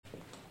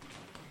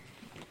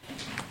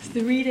So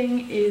the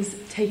reading is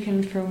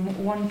taken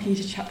from 1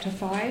 Peter chapter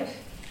 5,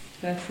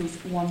 verses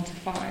 1 to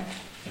 5.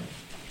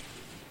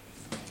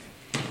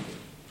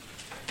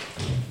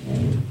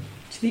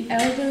 To the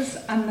elders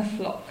and the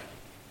flock.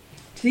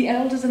 To the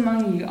elders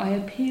among you I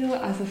appeal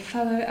as a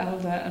fellow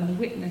elder and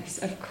witness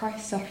of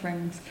Christ's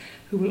sufferings,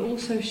 who will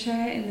also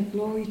share in the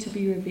glory to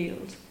be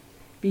revealed.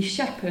 Be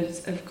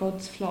shepherds of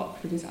God's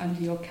flock that is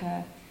under your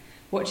care,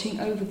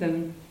 watching over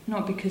them,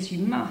 not because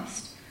you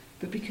must,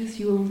 but because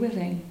you are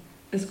willing,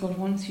 as God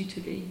wants you to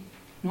be,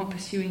 not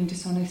pursuing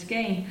dishonest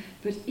gain,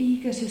 but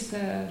eager to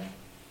serve,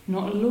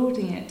 not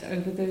lording it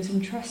over those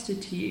entrusted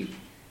to you,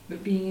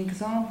 but being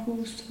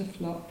examples to the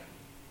flock.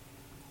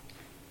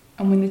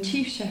 And when the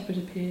chief shepherd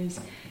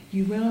appears,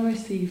 you will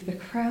receive the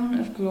crown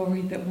of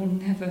glory that will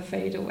never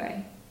fade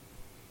away.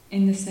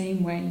 In the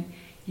same way,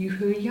 you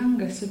who are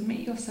younger,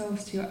 submit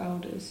yourselves to your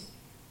elders.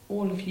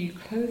 All of you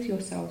clothe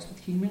yourselves with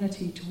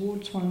humility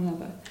towards one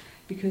another,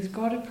 because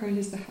God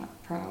opposes the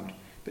proud,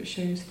 but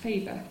shows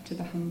favour to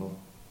the humble.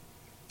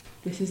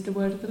 This is the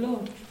word of the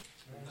Lord.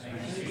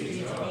 Thanks be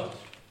to God.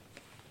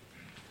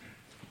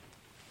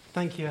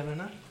 Thank you,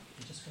 Eleanor.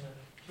 I'm just going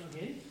to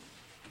plug in.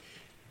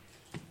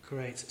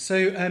 Great. So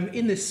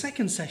in this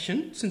second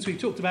session, since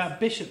we've talked about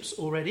bishops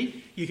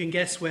already, you can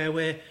guess where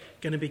we're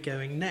going to be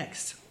going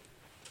next.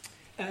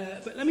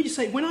 But let me just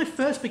say, when I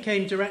first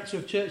became director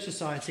of Church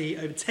Society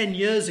over 10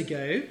 years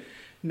ago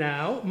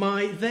now,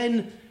 my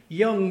then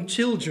young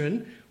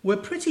children were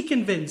pretty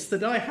convinced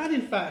that I had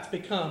in fact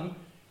become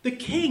the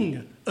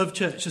king of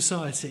Church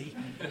Society.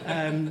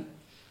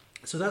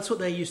 So that's what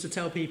they used to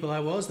tell people I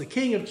was, the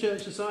king of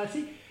Church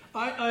Society.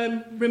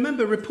 I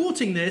remember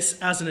reporting this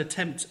as an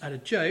attempt at a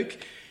joke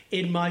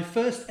in my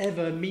first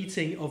ever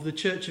meeting of the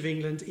Church of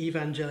England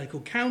Evangelical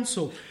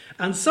Council.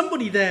 And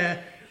somebody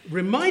there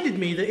reminded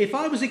me that if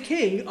I was a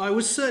king, I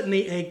was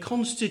certainly a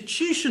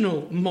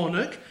constitutional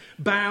monarch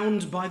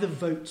bound by the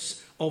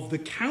votes of the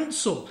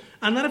council.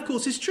 And that, of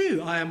course, is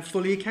true. I am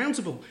fully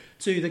accountable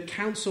to the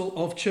Council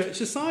of Church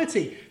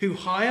Society, who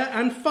hire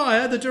and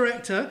fire the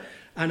director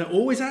and are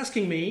always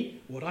asking me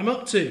what I'm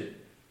up to.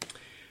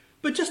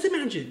 But just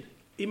imagine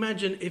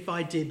if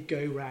I did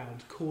go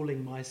round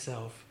calling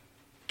myself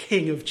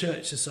King of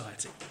Church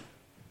Society.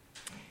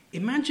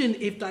 Imagine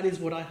if that is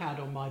what I had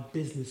on my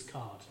business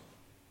card.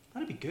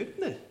 That'd be good,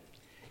 wouldn't it?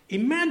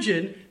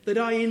 Imagine that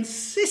I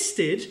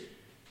insisted,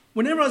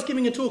 whenever I was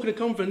giving a talk at a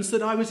conference,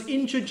 that I was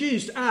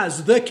introduced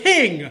as the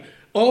King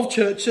of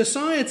Church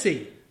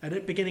Society at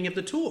the beginning of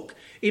the talk.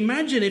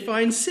 Imagine if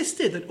I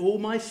insisted that all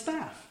my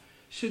staff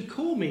should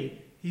call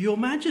me Your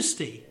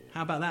Majesty.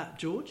 How about that,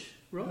 George?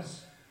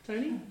 Ross?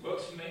 Tony?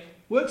 Works for me.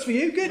 Works for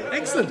you? Good,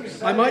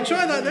 excellent. I might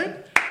try that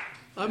then.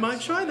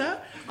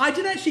 I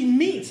did actually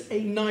meet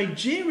a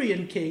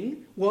Nigerian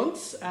king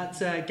once at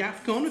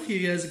GAFCON a few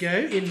years ago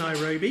in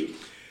Nairobi.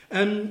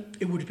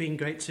 It would have been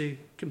great to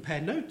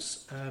compare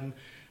notes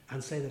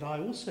and say that I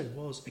also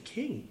was a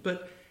king.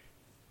 But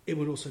it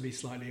would also be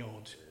slightly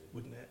odd,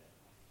 wouldn't it?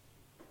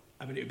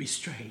 I mean, it would be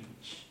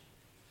strange.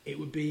 It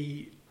would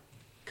be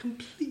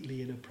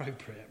completely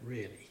inappropriate,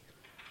 really.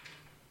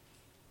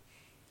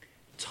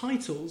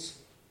 Titles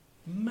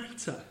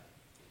matter.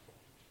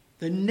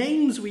 The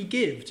names we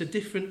give to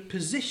different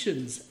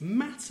positions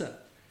matter,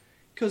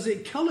 because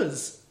it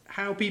colours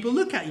how people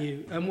look at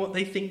you and what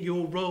they think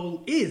your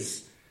role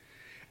is.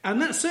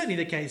 And that's certainly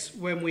the case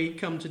when we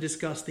come to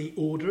discuss the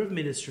order of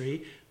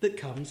ministry that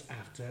comes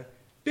after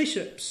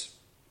bishops.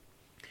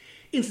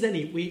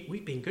 Incidentally,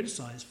 we've been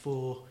criticised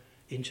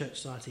in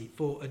Church Society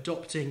for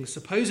adopting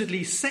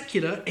supposedly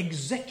secular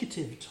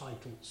executive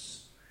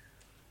titles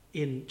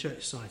in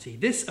Church Society.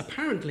 This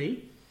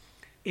apparently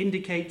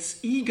indicates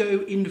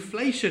ego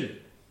inflation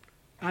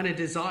and a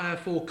desire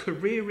for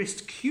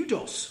careerist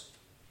kudos.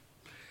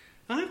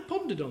 I've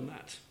pondered on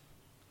that.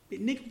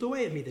 It niggled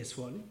away at me, this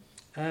one.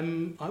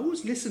 I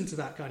always listen to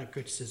that kind of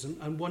criticism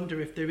and wonder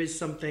if there is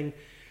something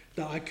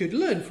that I could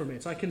learn from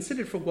it. I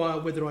considered for a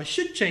while whether I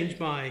should change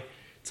my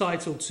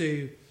title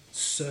to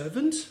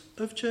servant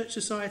of Church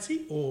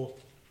Society or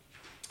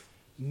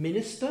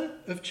minister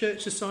of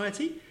Church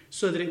Society,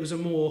 so that it was a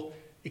more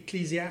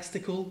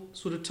ecclesiastical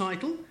sort of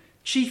title.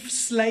 Chief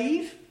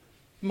slave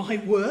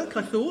might work,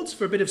 I thought,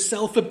 for a bit of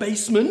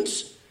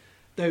self-abasement,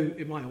 though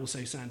it might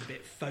also sound a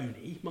bit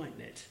phony,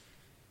 mightn't it?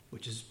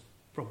 Which is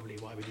probably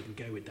why we didn't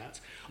go with that.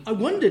 I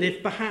wondered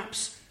if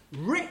perhaps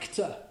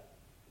rector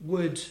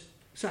would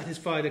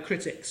satisfy the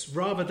critics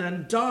rather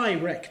than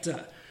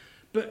director.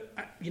 But,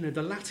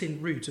 the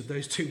Latin root of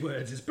those two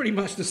words is pretty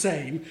much the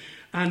same.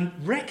 And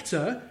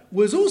rector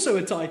was also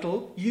a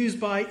title used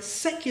by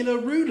secular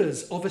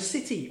rulers of a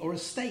city or a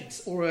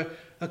state or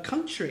a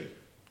country.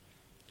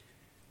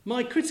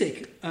 My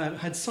critic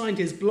had signed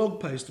his blog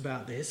post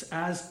about this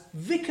as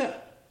vicar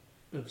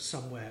of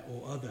somewhere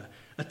or other,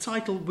 a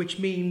title which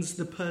means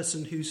the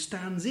person who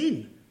stands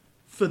in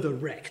for the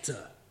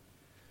rector.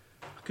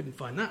 I couldn't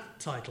find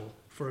that title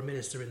for a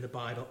minister in the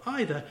Bible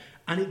either,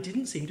 and it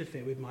didn't seem to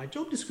fit with my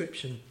job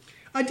description.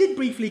 I did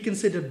briefly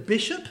consider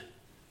bishop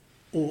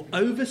or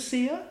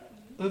overseer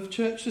of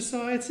Church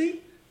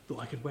Society,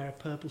 Thought I could wear a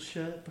purple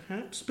shirt,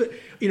 perhaps. But,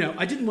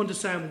 I didn't want to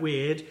sound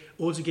weird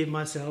or to give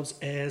myself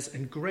airs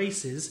and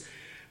graces.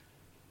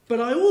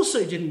 But I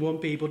also didn't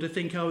want people to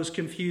think I was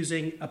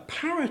confusing a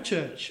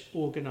parachurch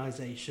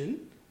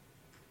organisation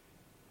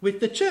with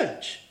the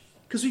church.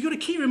 Because we've got to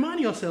keep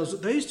reminding ourselves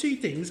that those two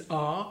things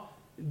are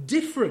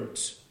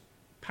different.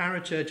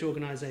 Parachurch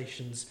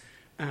organisations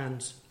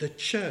and the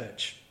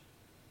church.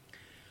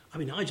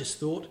 I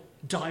just thought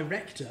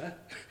director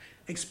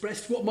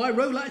expressed what my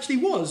role actually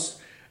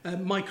was.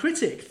 My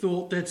critic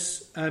thought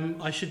that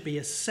I should be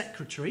a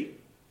secretary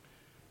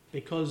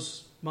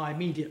because my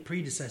immediate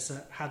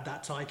predecessor had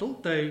that title,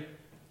 though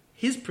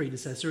his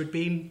predecessor had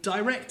been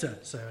director,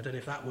 so I don't know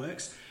if that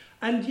works.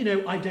 And,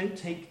 I don't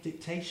take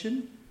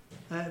dictation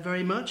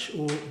very much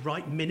or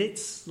write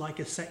minutes like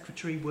a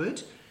secretary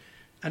would.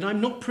 And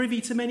I'm not privy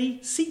to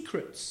many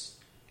secrets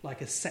like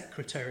a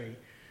secretary.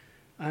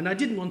 And I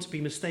didn't want to be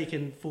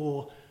mistaken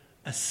for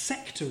a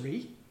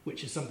secretary,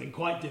 which is something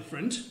quite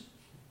different.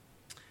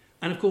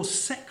 And of course,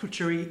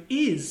 secretary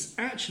is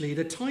actually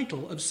the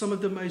title of some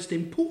of the most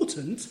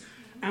important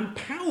and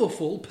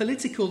powerful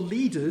political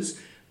leaders,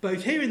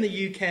 both here in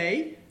the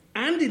UK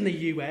and in the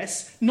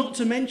US, not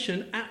to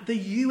mention at the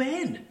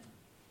UN.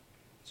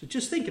 So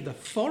just think of the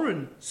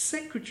Foreign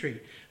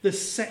Secretary, the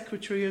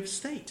Secretary of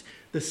State,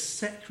 the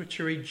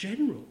Secretary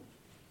General.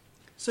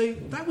 So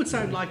that would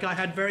sound like I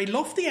had very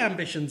lofty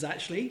ambitions,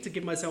 actually, to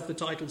give myself the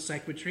title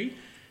Secretary.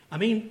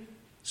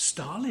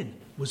 Stalin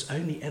was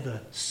only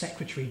ever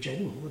Secretary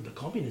General of the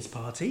Communist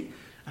Party,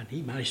 and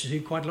he managed to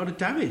do quite a lot of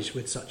damage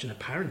with such an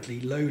apparently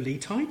lowly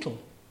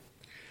title.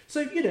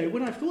 So,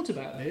 when I've thought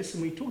about this,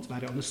 and we talked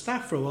about it on the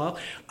staff for a while,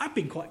 I've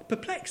been quite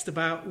perplexed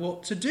about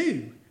what to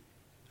do.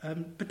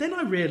 But then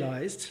I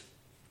realised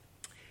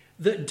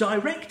that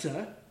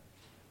director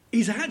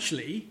is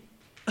actually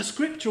a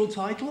scriptural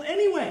title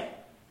anyway.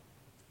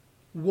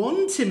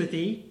 1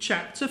 Timothy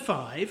chapter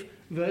 5,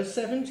 verse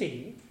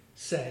 17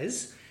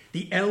 says,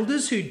 "The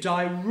elders who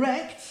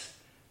direct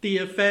the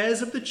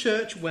affairs of the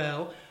church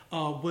well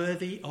are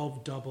worthy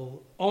of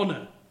double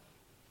honour."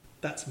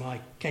 That's my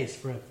case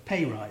for a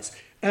pay rise.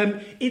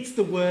 It's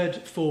the word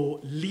for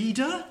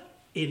leader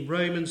in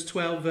Romans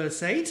 12,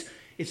 verse 8.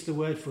 It's the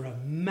word for a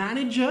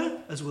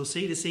manager, as we'll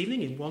see this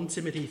evening in 1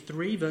 Timothy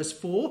 3, verse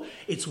 4.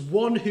 It's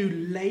one who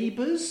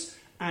labours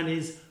and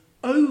is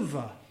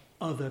over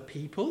other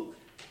people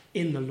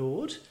in the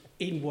Lord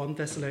in 1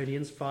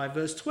 Thessalonians 5,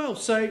 verse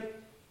 12. So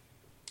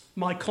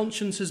my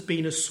conscience has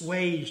been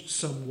assuaged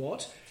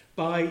somewhat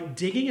by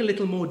digging a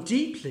little more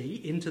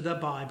deeply into the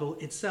Bible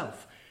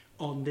itself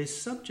on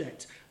this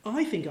subject.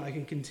 I think I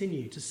can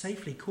continue to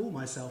safely call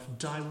myself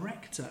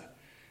director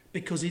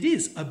because it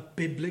is a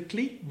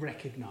biblically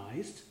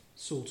recognised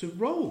sort of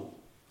role.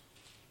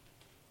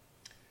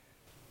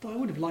 Though I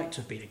would have liked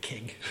to have been a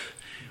king,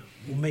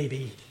 or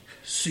maybe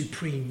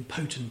supreme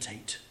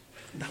potentate.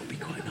 That would be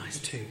quite nice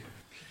too.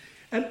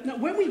 Now,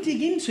 when we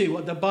dig into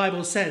what the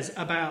Bible says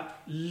about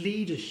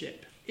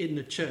leadership in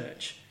the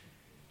church,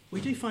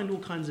 we do find all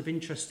kinds of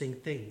interesting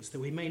things that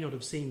we may not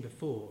have seen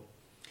before.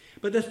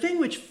 But the thing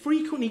which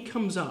frequently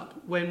comes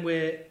up when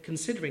we're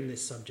considering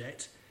this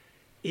subject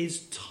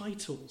is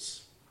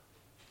titles.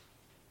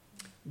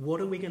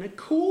 What are we going to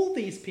call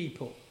these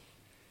people?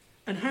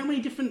 And how many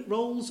different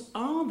roles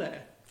are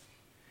there?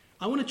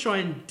 I want to try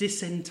and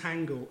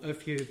disentangle a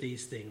few of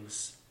these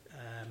things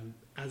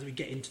as we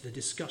get into the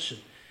discussion.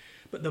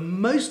 But the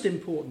most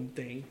important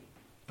thing,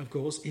 of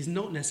course, is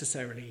not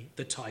necessarily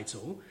the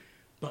title,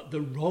 but the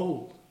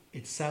role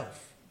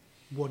itself.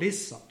 What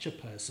is such a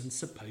person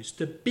supposed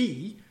to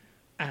be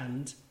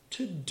and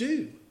to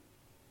do?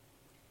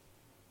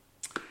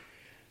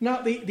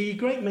 Now, the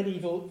great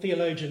medieval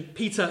theologian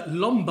Peter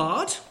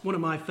Lombard, one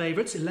of my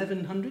favourites,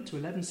 1100 to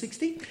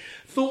 1160,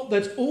 thought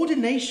that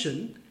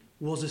ordination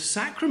was a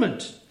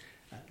sacrament.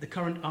 The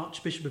current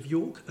Archbishop of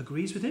York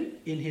agrees with him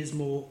in his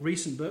more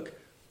recent book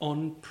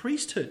on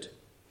priesthood.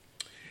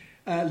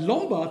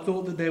 Lombard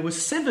thought that there were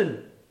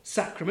 7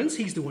 sacraments.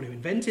 He's the one who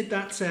invented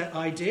that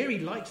idea. He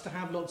likes to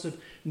have lots of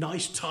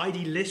nice,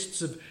 tidy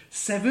lists of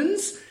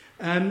 7s.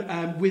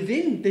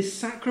 Within this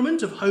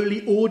sacrament of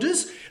holy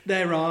orders,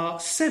 there are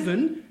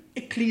 7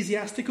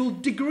 ecclesiastical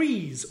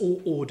degrees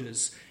or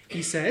orders,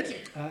 he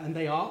said, and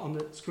they are on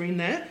the screen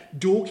there: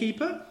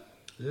 doorkeeper,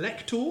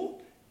 lector,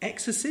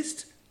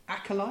 exorcist,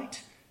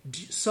 acolyte,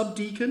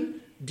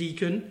 subdeacon,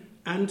 deacon,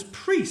 and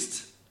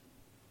priest.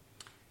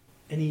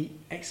 Any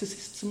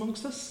exorcists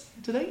amongst us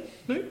today?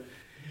 No?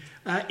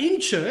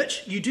 In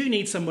church, you do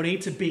need somebody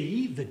to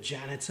be the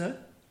janitor,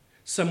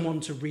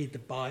 someone to read the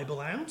Bible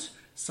out,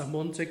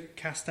 someone to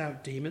cast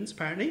out demons,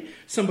 apparently,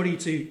 somebody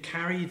to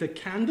carry the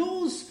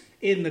candles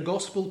in the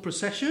gospel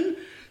procession,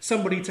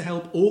 somebody to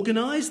help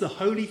organise the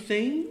holy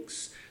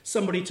things,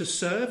 somebody to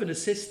serve and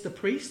assist the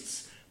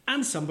priests,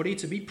 and somebody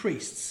to be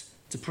priests,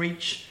 to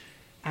preach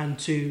and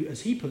to,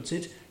 as he puts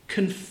it,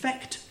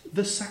 confect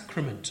the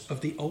sacrament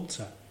of the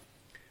altar.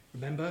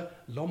 Remember,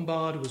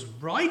 Lombard was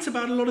right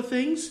about a lot of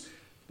things,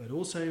 but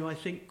also, I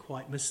think,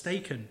 quite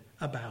mistaken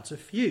about a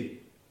few.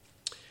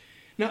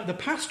 Now, the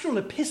pastoral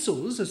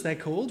epistles, as they're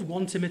called,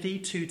 1 Timothy,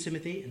 2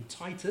 Timothy, and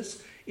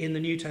Titus in the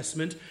New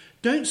Testament,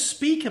 don't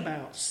speak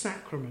about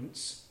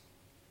sacraments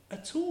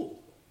at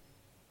all.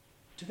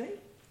 Do they?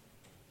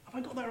 Have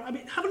I got that right? I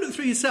mean, have a look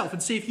through yourself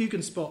and see if you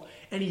can spot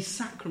any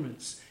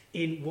sacraments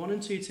in 1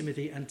 and 2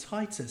 Timothy and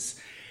Titus.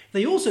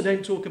 They also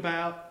don't talk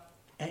about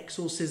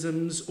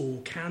exorcisms or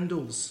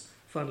candles,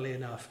 funnily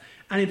enough.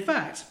 And in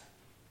fact,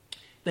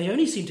 they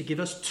only seem to give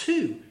us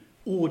 2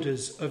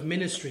 orders of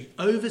ministry: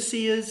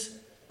 overseers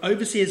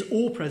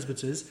or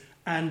presbyters,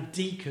 and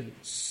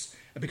deacons.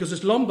 Because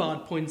as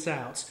Lombard points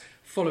out,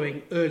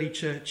 following early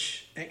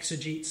church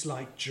exegetes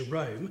like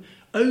Jerome,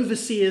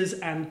 overseers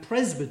and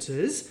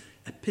presbyters,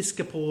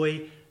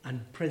 episkopoi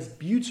and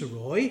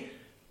presbyteroi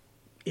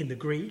in the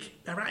Greek,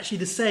 they're actually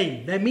the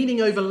same. Their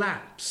meaning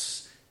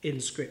overlaps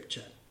in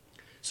Scripture.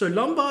 So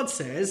Lombard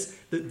says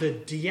that the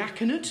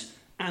diaconate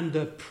and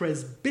the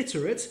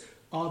presbyterate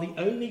are the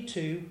only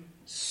 2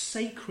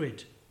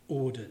 sacred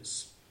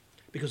orders,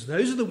 because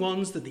those are the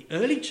ones that the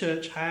early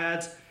church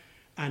had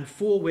and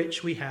for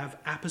which we have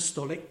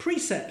apostolic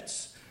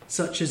precepts,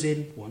 such as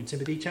in 1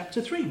 Timothy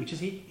chapter 3, which is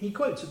he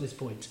quotes at this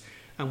point,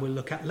 and we'll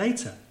look at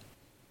later.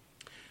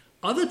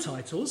 Other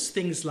titles,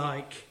 things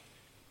like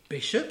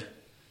bishop,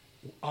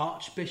 or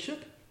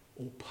archbishop,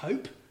 or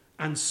pope,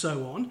 and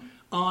so on,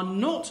 are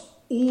not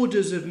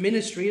orders of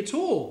ministry at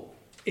all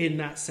in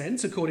that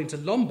sense. According to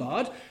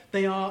Lombard,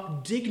 they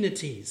are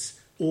dignities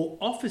or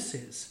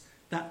offices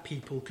that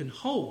people can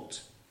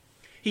hold.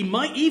 He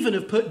might even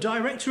have put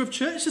director of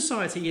church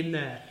society in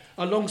there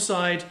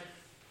alongside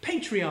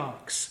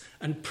patriarchs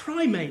and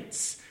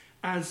primates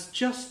as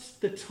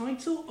just the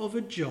title of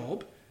a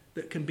job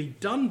that can be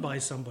done by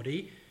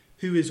somebody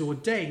who is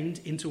ordained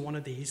into one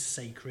of these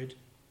sacred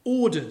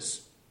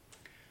orders.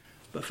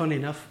 But funny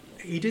enough,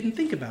 he didn't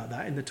think about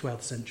that in the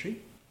 12th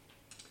century.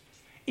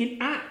 In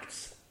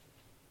Acts,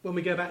 when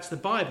we go back to the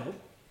Bible,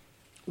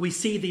 we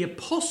see the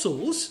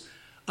apostles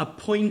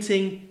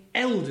appointing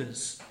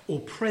elders or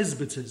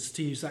presbyters,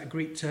 to use that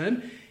Greek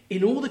term,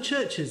 in all the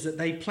churches that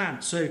they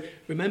plant. So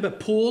remember,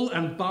 Paul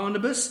and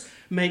Barnabas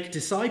make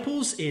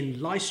disciples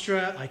in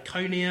Lystra,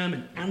 Iconium,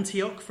 and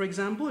Antioch, for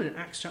example, in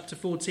Acts chapter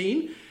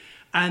 14.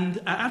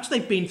 And after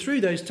they've been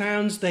through those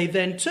towns, they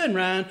then turn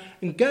around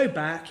and go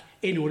back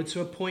in order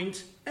to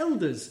appoint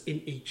elders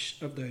in each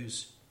of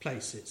those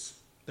places,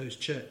 those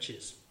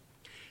churches.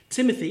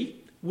 Timothy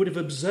would have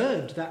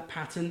observed that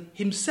pattern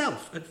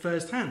himself at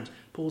first hand.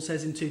 Paul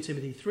says in 2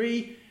 Timothy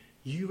 3,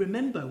 you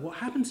remember what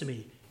happened to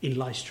me in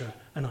Lystra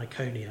and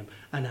Iconium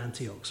and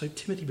Antioch. So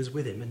Timothy was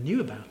with him and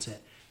knew about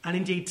it. And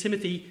indeed,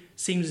 Timothy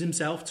seems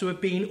himself to have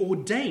been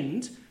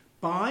ordained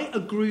by a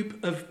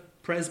group of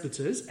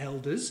presbyters,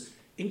 elders,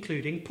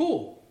 including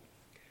Paul.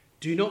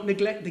 Do not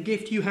neglect the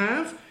gift you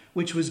have,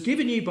 which was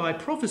given you by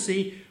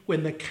prophecy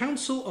when the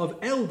council of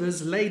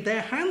elders laid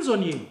their hands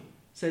on you,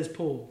 says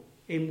Paul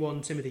in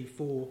 1 Timothy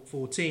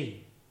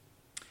 4:14.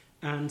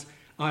 And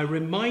I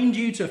remind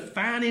you to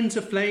fan into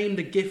flame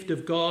the gift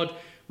of God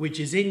which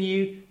is in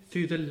you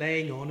through the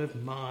laying on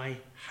of my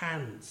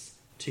hands.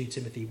 2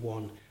 Timothy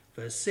 1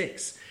 verse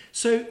 6.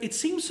 So it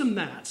seems from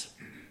that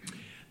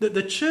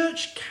the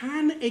church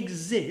can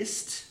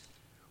exist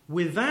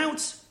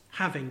without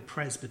having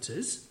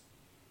presbyters,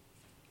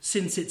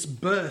 since it's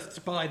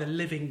birthed by the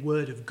living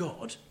word of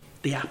God.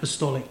 The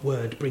apostolic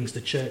word brings the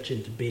church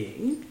into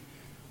being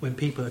when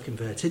people are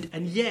converted.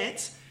 And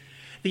yet,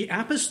 the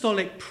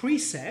apostolic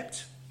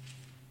precept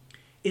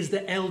is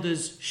that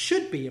elders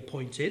should be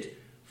appointed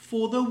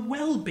for the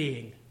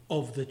well-being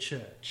of the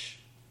church.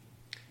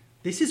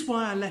 This is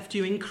why I left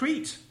you in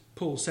Crete,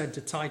 Paul said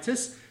to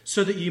Titus,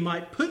 so that you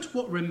might put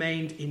what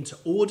remained into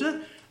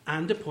order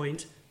and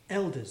appoint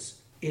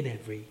elders in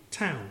every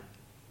town,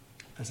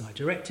 as I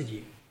directed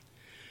you.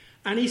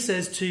 And he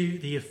says to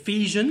the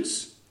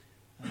Ephesians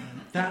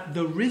that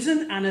the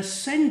risen and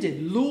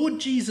ascended Lord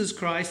Jesus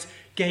Christ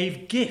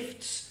gave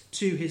gifts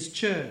to his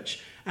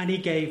church, and he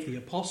gave the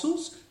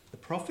apostles, the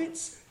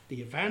prophets,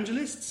 the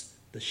evangelists,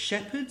 the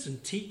shepherds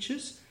and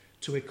teachers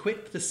to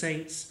equip the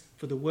saints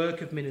for the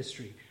work of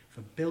ministry,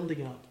 for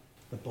building up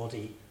the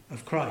body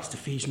of Christ.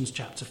 Ephesians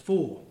chapter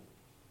 4.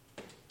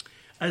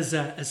 As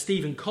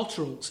Stephen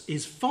Cotterill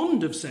is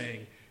fond of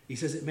saying, he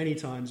says it many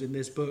times in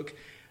this book,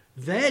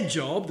 their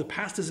job, the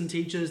pastors and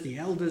teachers, the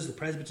elders, the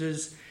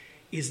presbyters,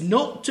 is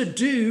not to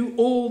do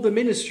all the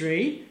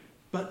ministry,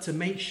 but to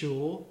make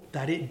sure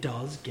that it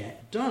does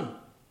get done.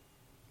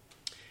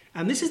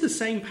 And this is the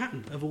same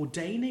pattern of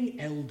ordaining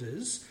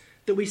elders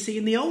that we see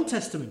in the Old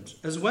Testament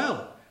as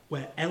well,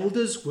 where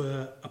elders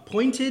were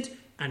appointed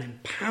and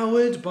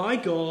empowered by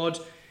God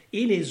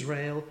in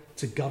Israel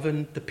to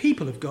govern the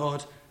people of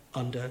God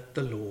under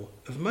the law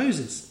of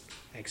Moses.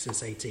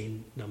 Exodus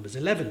 18, Numbers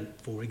 11,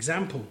 for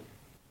example.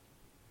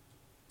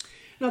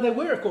 Now, there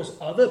were, of course,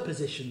 other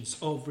positions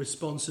of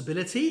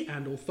responsibility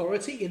and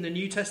authority in the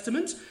New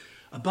Testament.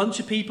 A bunch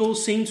of people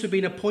seem to have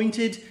been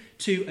appointed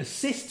to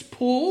assist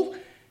Paul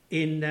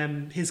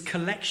in his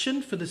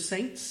collection for the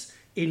saints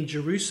in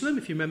Jerusalem,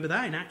 if you remember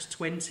that, in Acts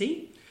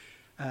 20.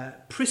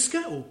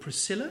 Prisca or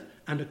Priscilla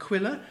and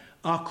Aquila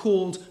are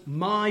called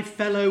my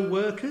fellow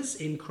workers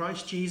in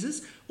Christ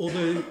Jesus,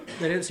 although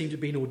they don't seem to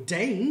have been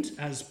ordained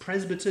as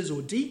presbyters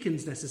or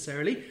deacons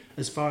necessarily,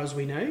 as far as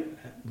we know,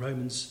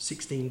 Romans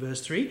 16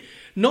 verse 3.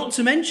 Not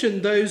to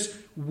mention those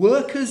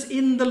workers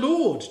in the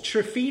Lord,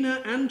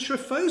 Tryphena and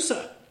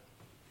Tryphosa,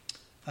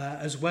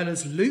 as well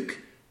as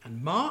Luke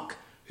and Mark,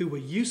 who were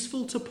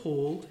useful to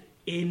Paul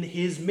in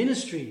his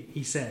ministry,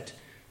 he said,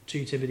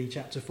 2 Timothy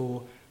chapter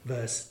 4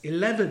 verse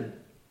 11.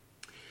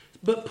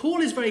 But Paul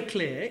is very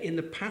clear in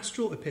the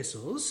pastoral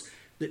epistles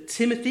that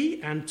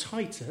Timothy and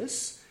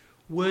Titus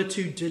were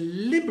to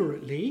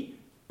deliberately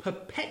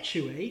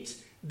perpetuate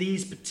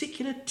these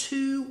particular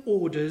two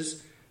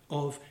orders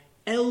of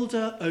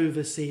elder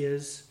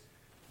overseers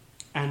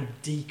and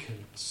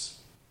deacons.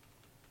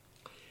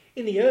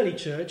 In the early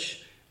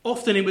church,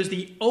 often it was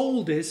the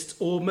oldest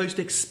or most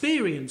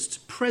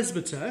experienced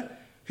presbyter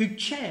who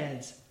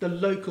chaired the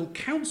local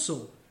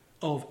council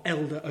of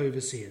elder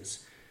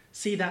overseers.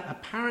 See that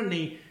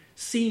apparently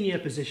senior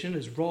position,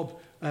 as Rob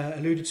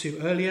alluded to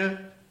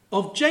earlier,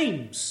 of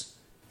James.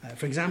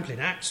 For example, in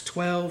Acts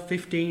 12,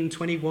 15,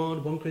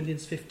 21, 1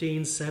 Corinthians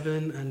 15,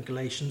 7 and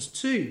Galatians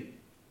 2.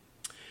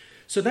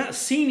 So that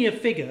senior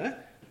figure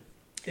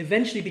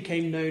eventually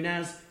became known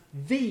as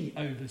the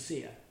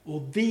overseer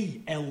or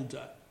the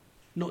elder,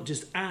 not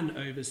just an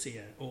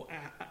overseer or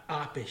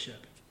a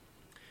bishop.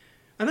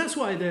 And that's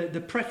why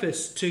the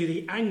preface to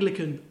the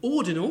Anglican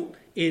Ordinal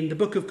in the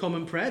Book of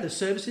Common Prayer, the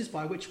services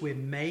by which we're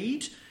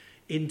made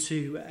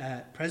into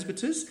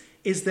presbyters,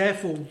 is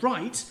therefore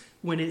right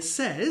when it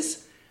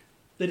says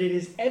that it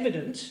is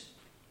evident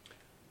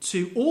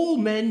to all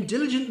men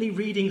diligently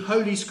reading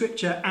Holy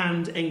Scripture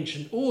and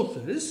ancient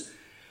authors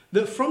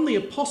that from the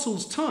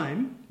apostles'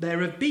 time there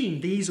have been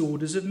these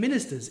orders of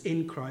ministers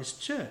in Christ's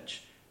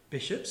church,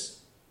 bishops,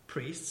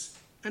 priests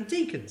and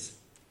deacons,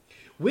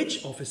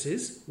 which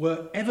offices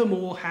were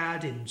evermore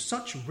had in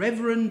such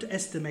reverend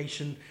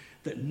estimation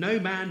that no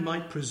man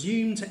might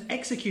presume to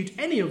execute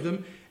any of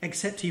them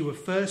except he were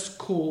first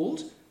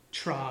called,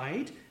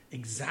 tried,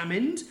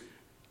 examined,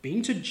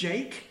 been to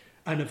Jake,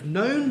 and is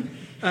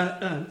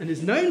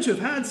known to have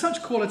had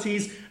such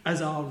qualities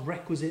as are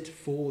requisite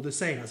for the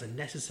same, as are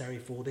necessary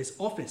for this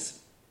office.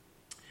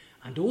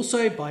 And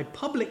also by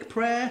public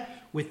prayer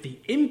with the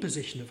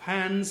imposition of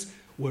hands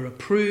were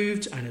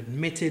approved and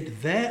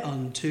admitted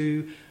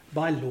thereunto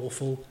by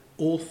lawful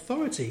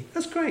authority.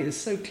 That's great, it's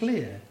so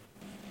clear.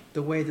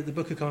 The way that the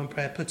Book of Common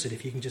Prayer puts it,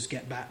 if you can just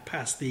get back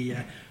past the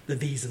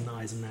these and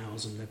thys and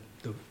nows and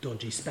the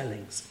dodgy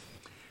spellings.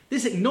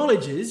 This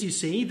acknowledges, you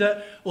see,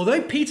 that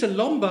although Peter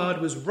Lombard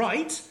was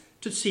right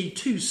to see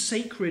two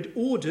sacred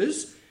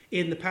orders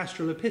in the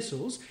pastoral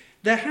epistles,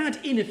 there had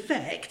in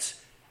effect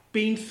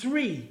been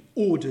three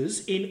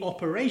orders in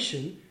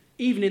operation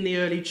even in the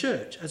early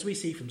church, as we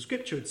see from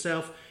Scripture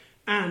itself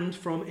and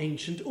from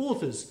ancient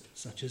authors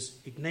such as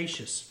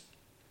Ignatius.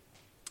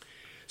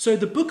 So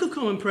the Book of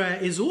Common Prayer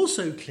is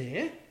also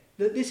clear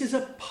that this is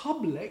a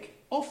public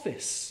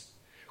office,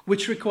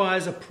 which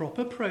requires a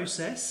proper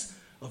process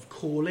of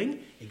calling,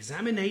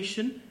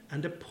 examination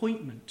and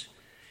appointment.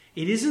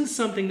 It isn't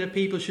something that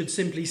people should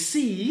simply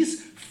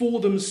seize for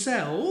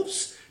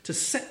themselves to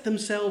set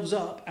themselves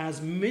up as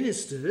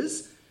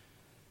ministers.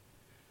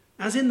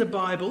 As in the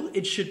Bible,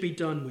 it should be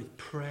done with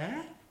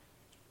prayer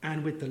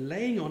and with the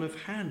laying on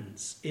of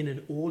hands in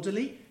an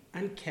orderly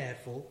and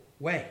careful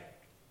way.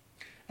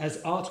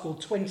 As Article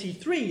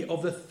 23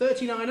 of the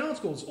 39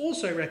 Articles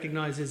also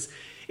recognises,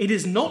 it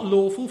is not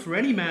lawful for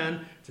any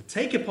man to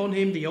take upon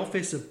him the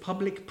office of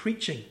public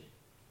preaching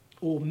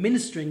or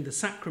ministering the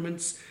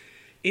sacraments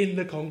in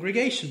the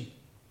congregation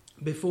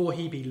before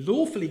he be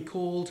lawfully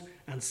called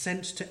and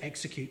sent to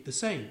execute the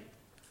same.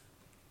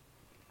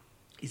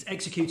 He's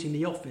executing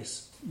the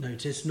office,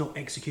 notice, not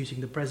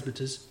executing the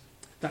presbyters.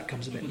 That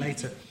comes a bit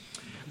later.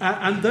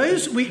 And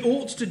those we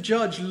ought to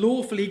judge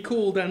lawfully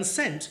called and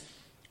sent,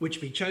 which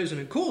be chosen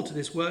and called to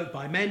this work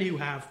by men who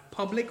have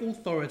public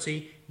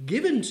authority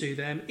given to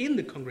them in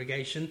the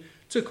congregation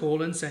to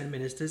call and send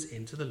ministers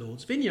into the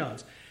Lord's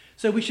vineyard.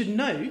 So we should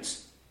note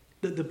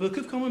that the Book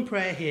of Common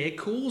Prayer here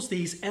calls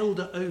these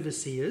elder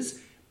overseers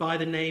by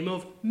the name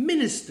of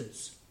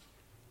ministers.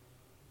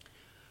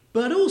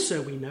 But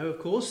also we know, of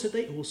course, that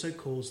they also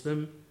calls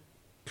them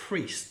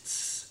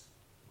priests.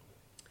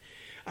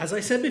 As I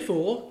said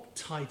before,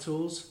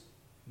 titles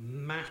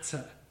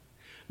matter.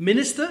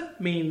 Minister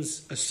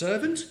means a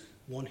servant,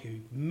 one who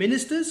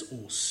ministers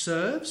or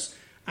serves,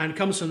 and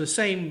comes from the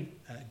same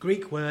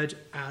Greek word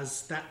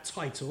as that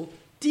title,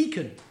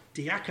 deacon,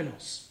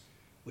 diakonos,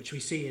 which we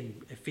see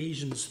in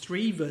Ephesians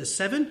 3 verse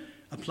 7,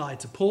 applied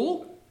to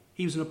Paul.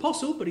 He was an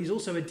apostle, but he's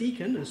also a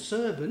deacon, a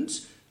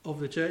servant of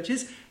the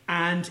churches.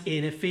 And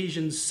in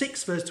Ephesians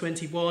 6 verse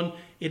 21,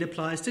 it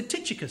applies to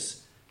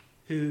Tychicus,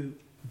 who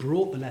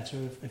brought the letter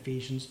of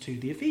Ephesians to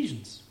the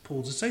Ephesians,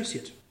 Paul's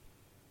associate.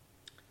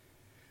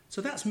 So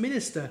that's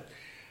minister.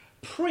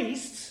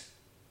 Priest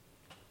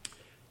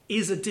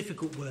is a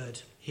difficult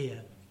word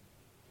here.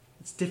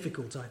 It's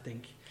difficult, I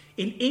think.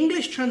 In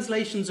English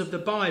translations of the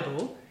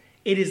Bible,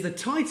 It is the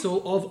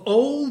title of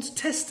Old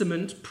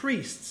Testament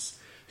priests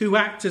who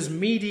act as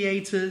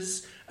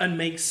mediators and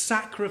make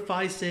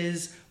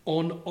sacrifices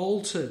on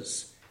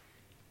altars.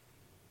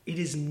 It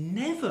is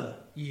never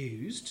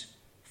used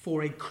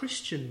for a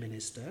Christian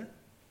minister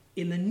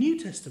in the New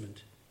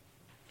Testament,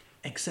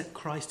 except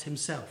Christ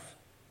himself,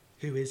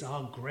 who is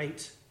our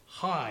great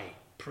high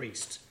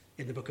priest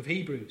in the book of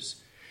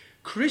Hebrews.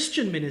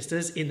 Christian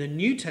ministers in the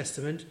New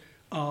Testament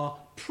are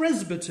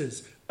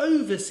presbyters,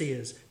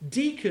 overseers,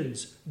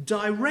 deacons,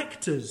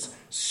 directors,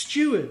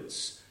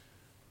 stewards,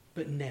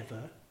 but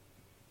never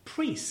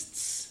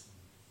priests.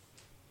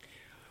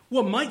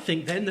 One might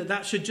think then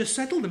that should just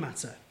settle the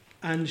matter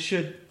and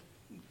should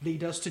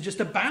lead us to just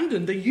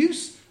abandon the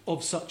use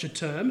of such a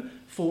term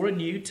for a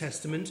New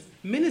Testament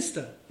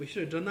minister. We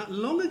should have done that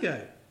long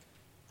ago.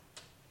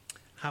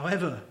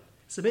 However,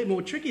 it's a bit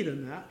more tricky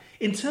than that.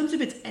 In terms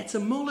of its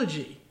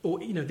etymology, or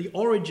the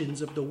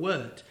origins of the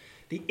word,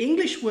 the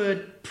English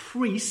word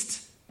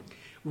priest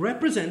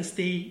represents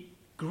the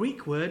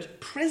Greek word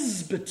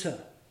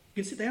presbyter.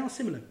 You can see they are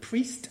similar.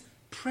 Priest,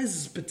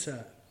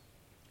 presbyter,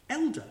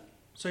 elder.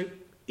 So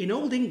in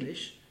Old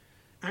English,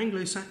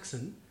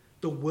 Anglo-Saxon,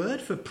 the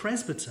word for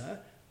presbyter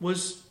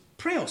was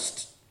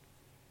praeost.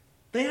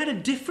 They had a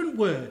different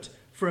word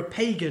for a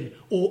pagan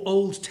or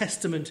Old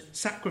Testament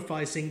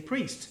sacrificing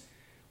priest,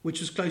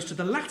 which was close to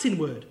the Latin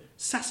word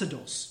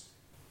sacerdos,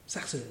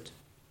 sacerd.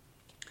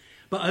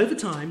 But over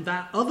time,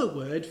 that other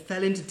word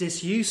fell into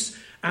disuse,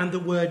 and the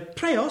word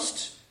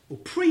praeost, or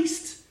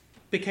priest,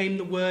 became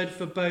the word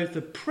for both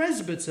a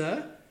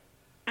presbyter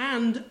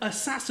and a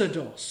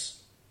sacerdos,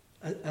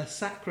 a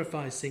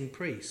sacrificing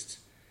priest.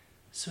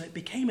 So it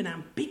became an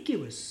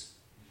ambiguous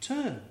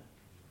term.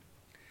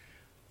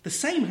 The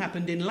same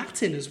happened in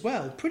Latin as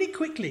well, pretty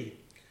quickly,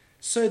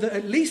 so that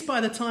at least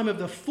by the time of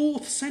the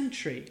 4th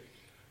century,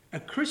 a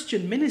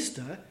Christian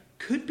minister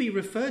could be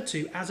referred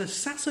to as a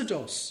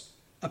sacerdos,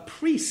 a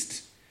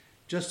priest,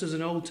 just as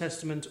an Old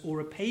Testament or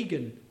a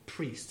pagan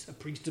priest, a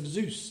priest of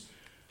Zeus,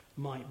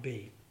 might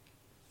be.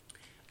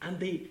 And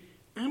the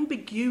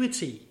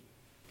ambiguity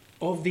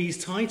of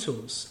these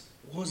titles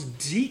was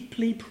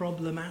deeply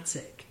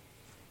problematic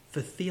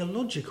for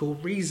theological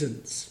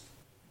reasons.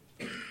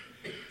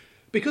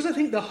 Because I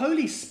think the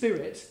Holy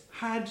Spirit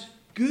had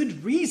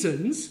good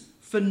reasons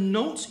for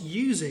not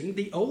using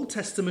the Old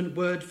Testament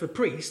word for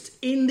priest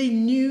in the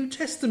New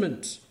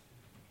Testament.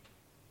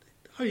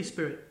 The Holy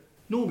Spirit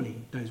normally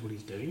knows what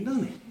he's doing,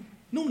 doesn't he?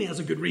 Normally has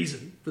a good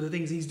reason for the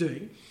things he's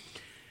doing.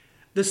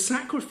 The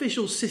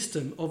sacrificial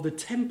system of the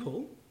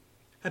temple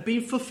had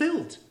been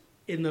fulfilled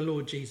in the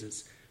Lord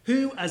Jesus,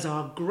 who, as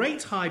our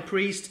great high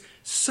priest,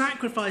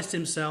 sacrificed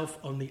himself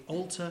on the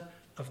altar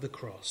of the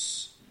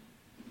cross.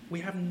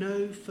 We have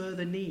no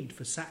further need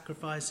for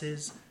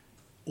sacrifices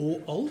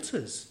or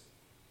altars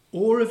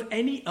or of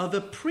any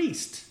other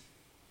priest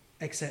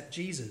except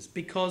Jesus,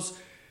 because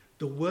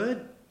the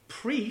word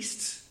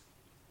priest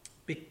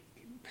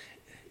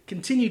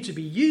continued to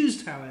be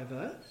used.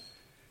 However,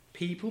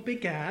 people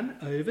began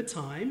over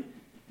time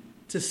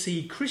to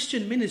see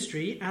Christian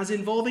ministry as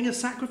involving a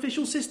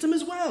sacrificial system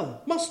as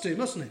well. Must do,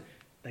 mustn't it?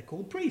 They're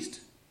called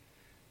priest.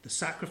 The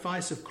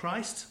sacrifice of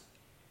Christ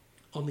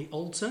on the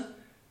altar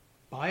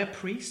by a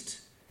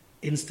priest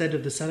instead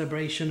of the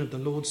celebration of the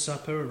Lord's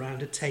Supper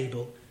around a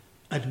table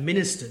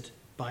administered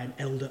by an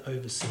elder,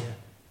 overseer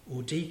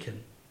or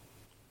deacon.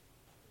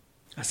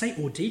 I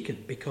say or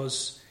deacon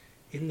because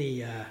in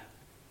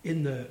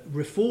the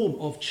reform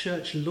of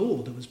church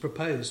law that was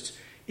proposed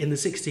in the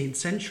 16th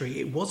century,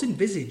 it was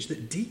envisaged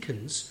that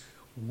deacons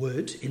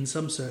would, in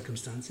some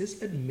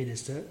circumstances,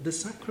 administer the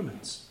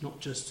sacraments, not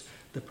just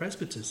the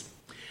presbyters.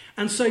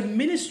 And so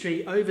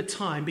ministry over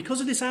time, because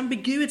of this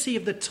ambiguity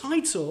of the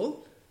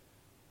title,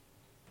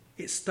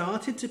 it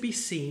started to be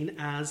seen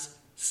as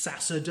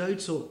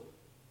sacerdotal,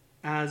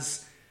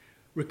 as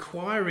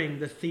requiring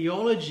the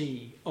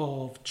theology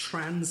of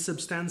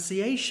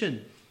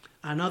transubstantiation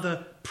and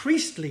other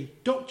priestly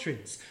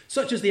doctrines,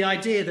 such as the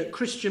idea that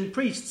Christian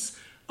priests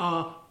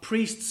are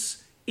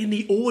priests in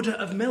the order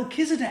of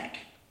Melchizedek,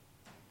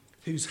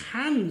 whose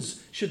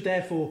hands should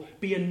therefore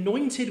be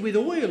anointed with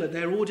oil at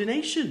their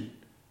ordination,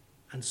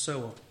 and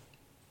so on.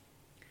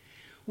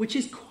 Which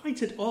is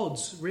quite at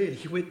odds,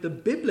 really, with the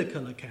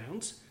biblical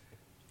account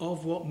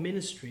of what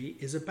ministry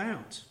is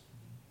about.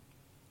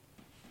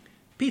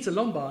 Peter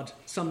Lombard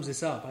sums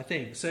this up, I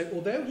think. So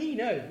although he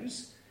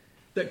knows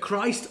that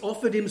Christ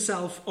offered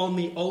himself on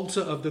the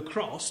altar of the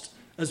cross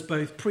as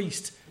both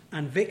priest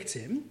and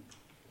victim,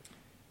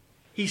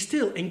 he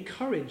still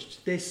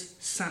encouraged this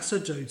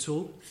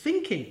sacerdotal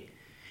thinking.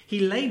 He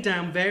laid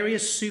down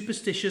various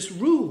superstitious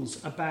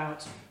rules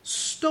about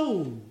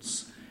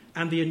stoles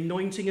and the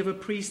anointing of a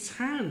priest's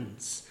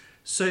hands,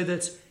 so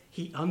that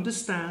he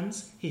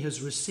understands he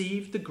has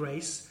received the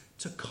grace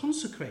to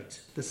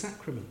consecrate the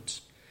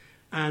sacrament,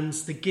 and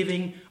the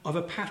giving of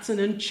a paten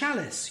and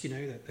chalice,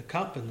 the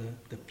cup and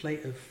the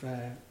plate of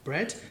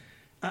bread,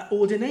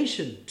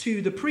 ordination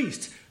to the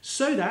priest,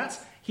 so that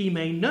he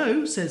may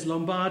know, says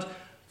Lombard,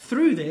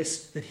 through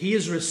this that he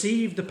has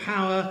received the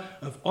power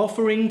of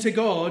offering to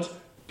God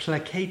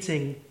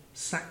placating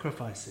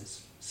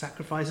sacrifices.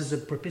 Sacrifices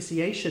of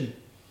propitiation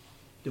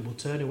that will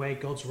turn away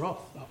God's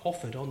wrath are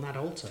offered on that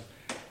altar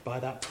by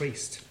that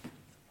priest.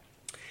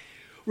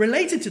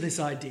 Related to this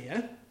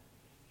idea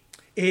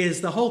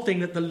is the whole thing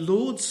that the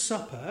Lord's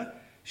Supper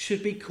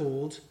should be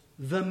called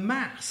the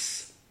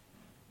Mass.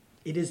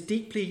 It is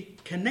deeply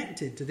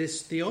connected to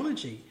this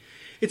theology.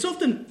 It's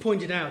often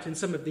pointed out in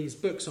some of these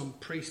books on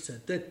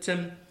priesthood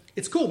that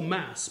it's called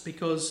Mass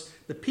because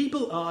the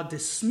people are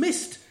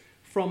dismissed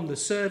from the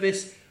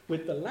service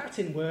with the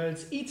Latin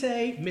words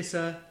ite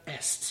missa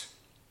est.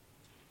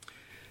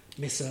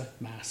 Missa,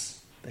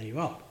 Mass, there you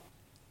are.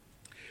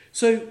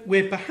 So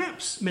we're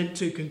perhaps meant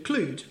to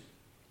conclude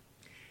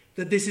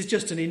that this is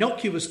just an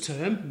innocuous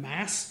term,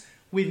 Mass,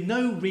 with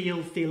no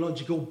real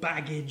theological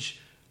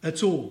baggage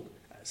at all.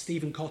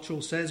 Stephen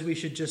Cottrell says we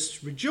should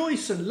just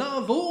rejoice and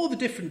love all the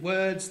different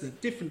words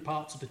that different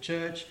parts of the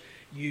church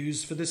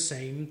use for the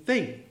same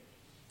thing.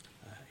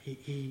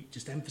 He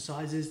just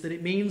emphasises that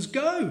it means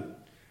go.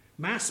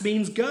 Mass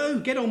means go,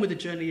 get on with the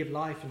journey of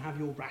life and have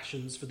your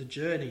rations for the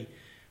journey,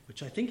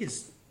 which I think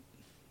is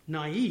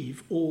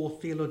naive or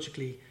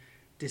theologically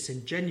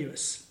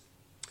disingenuous.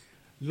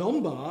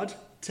 Lombard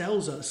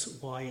tells us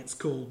why it's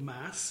called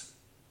Mass,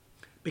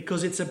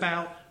 because it's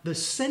about the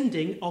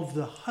sending of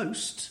the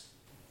host,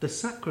 the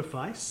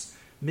sacrifice,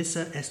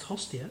 missa est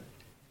hostia,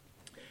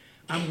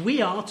 and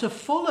we are to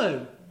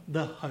follow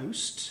the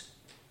host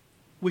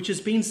which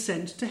has been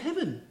sent to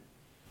heaven.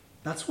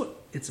 That's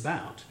what it's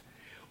about.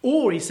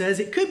 Or, he says,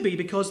 it could be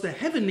because the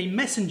heavenly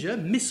messenger,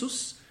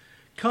 missus,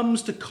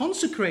 comes to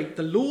consecrate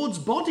the Lord's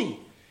body,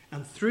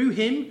 and through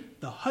him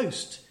the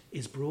host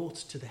is brought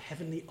to the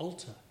heavenly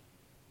altar.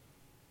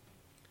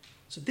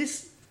 So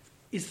this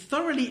is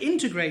thoroughly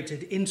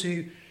integrated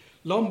into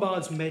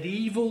Lombard's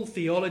medieval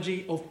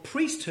theology of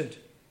priesthood.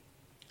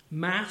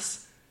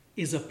 Mass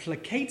is a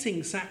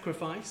placating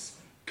sacrifice,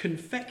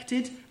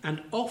 confected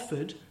and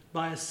offered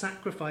by a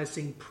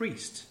sacrificing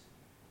priest.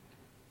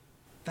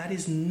 That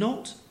is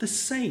not the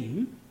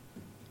same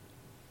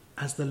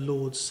as the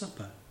Lord's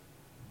Supper.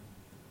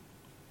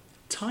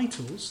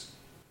 Titles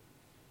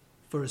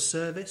for a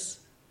service,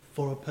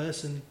 for a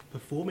person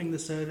performing the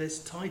service,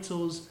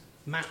 titles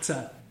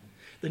matter.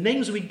 The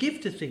names we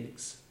give to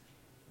things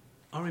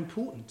are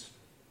important.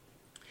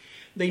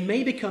 They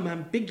may become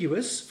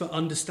ambiguous for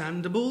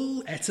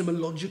understandable,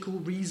 etymological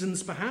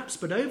reasons perhaps,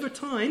 but over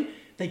time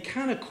they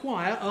can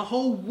acquire a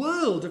whole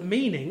world of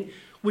meaning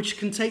which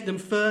can take them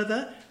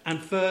further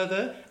and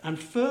further and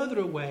further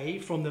away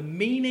from the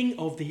meaning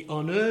of the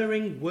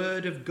unerring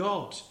Word of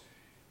God,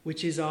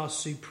 which is our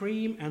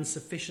supreme and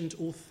sufficient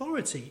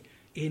authority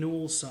in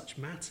all such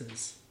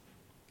matters.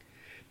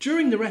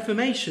 During the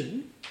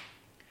Reformation,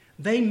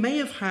 they may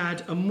have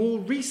had a more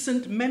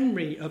recent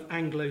memory of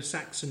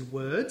Anglo-Saxon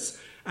words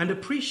and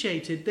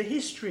appreciated the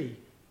history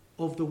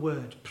of the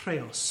word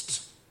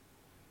preost.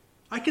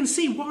 I can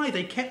see why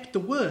they kept the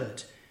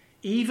word,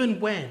 even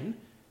when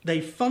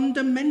they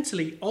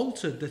fundamentally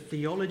altered the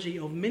theology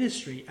of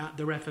ministry at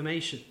the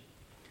Reformation.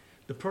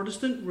 The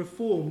Protestant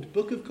Reformed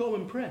Book of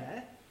Common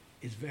Prayer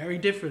is very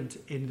different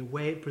in the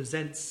way it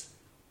presents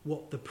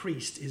what the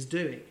priest is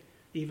doing,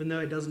 even though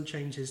it doesn't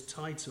change his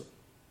title.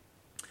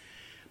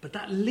 But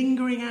that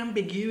lingering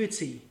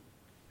ambiguity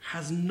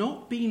has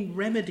not been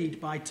remedied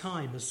by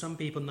time, as some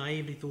people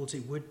naively thought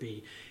it would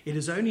be. It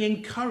has only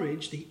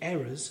encouraged the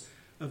errors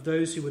of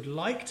those who would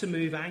like to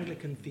move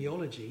Anglican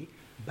theology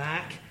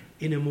back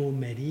in a more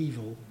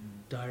medieval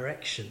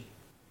direction.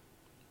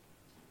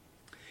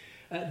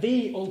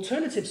 The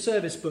alternative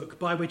service book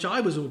by which I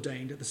was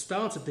ordained at the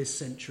start of this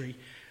century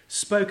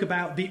spoke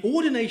about the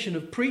ordination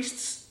of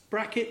priests,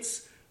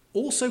 brackets,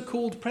 also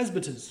called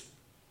presbyters.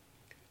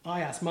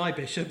 I asked my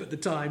bishop at the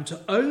time to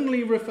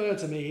only refer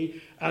to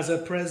me as a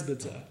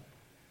presbyter.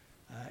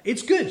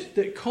 It's good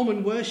that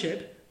Common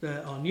Worship,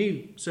 our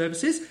new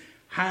services,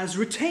 has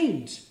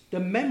retained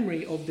the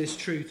memory of this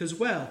truth as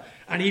well,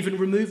 and even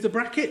removed the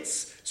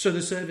brackets, so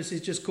the service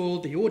is just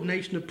called the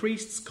ordination of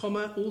priests,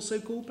 comma, also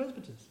called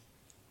presbyters.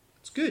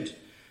 It's good.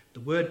 The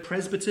word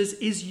presbyters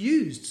is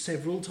used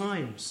several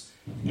times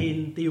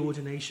in the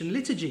ordination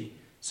liturgy,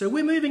 so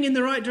we're moving in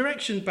the right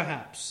direction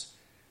perhaps,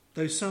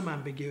 though some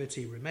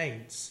ambiguity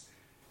remains,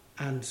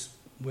 and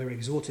we're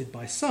exhorted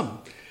by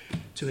some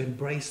to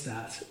embrace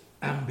that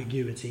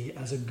ambiguity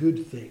as a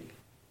good thing.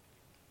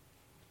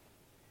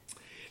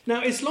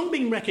 Now, it's long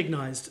been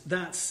recognised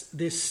that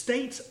the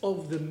state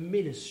of the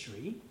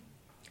ministry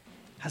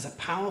has a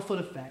powerful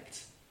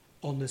effect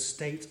on the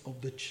state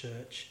of the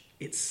church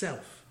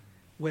itself,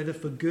 whether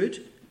for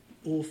good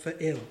or for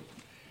ill.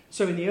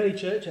 So in the early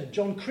church,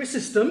 John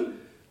Chrysostom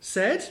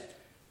said,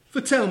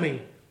 "For tell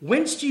me,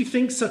 whence do you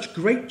think such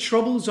great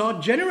troubles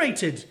are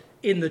generated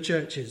in the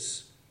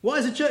churches? Why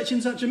is the church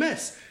in such a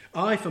mess?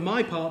 I, for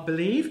my part,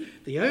 believe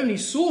the only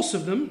source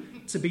of them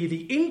to be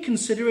the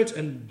inconsiderate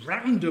and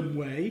random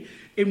way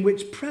in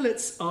which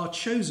prelates are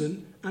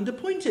chosen and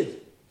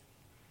appointed."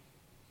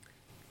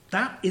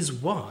 That is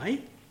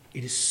why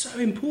it is so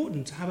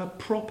important to have a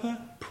proper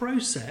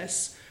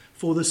process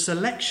for the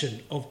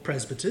selection of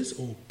presbyters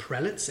or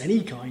prelates,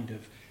 any kind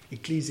of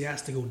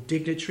ecclesiastical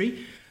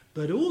dignitary,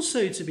 but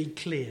also to be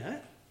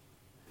clear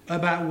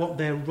about what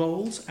their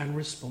roles and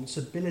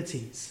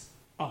responsibilities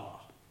are.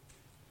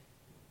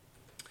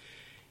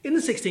 In the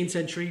 16th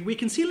century, we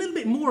can see a little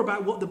bit more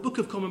about what the Book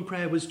of Common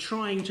Prayer was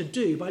trying to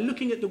do by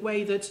looking at the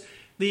way that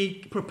the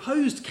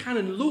proposed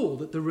canon law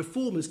that the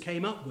reformers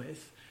came up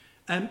with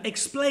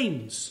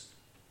explains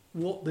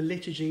what the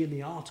liturgy and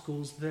the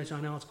articles, the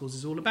 39 articles,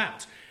 is all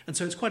about. And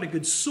so it's quite a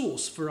good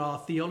source for our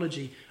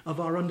theology of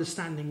our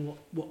understanding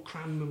what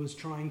Cranmer was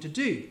trying to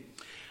do.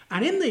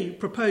 And in the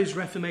proposed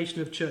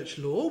reformation of church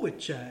law,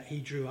 which he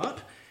drew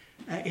up,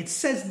 it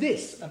says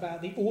this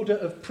about the order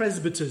of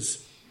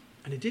presbyters.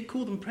 And it did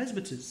call them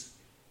presbyters,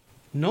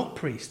 not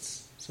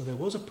priests. So there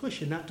was a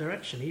push in that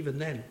direction even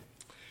then.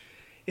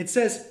 It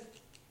says,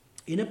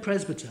 in a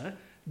presbyter,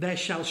 there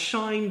shall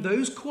shine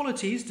those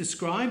qualities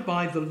described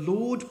by the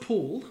Lord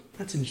Paul.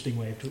 That's an interesting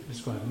way of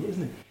describing it,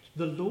 isn't it?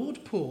 The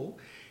Lord Paul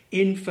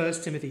in 1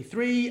 Timothy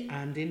 3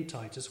 and in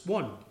Titus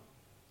 1.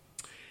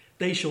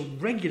 They shall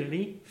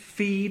regularly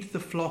feed the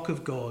flock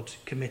of God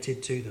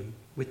committed to them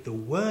with the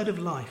word of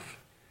life,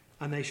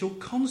 and they shall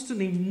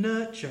constantly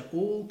nurture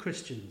all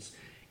Christians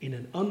in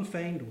an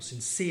unfeigned or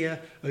sincere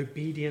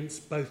obedience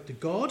both to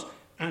God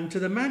and to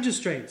the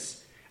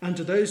magistrates and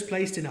to those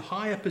placed in a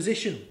higher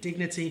position of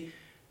dignity,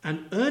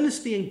 and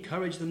earnestly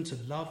encourage them to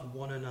love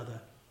one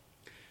another.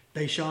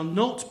 They shall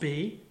not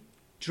be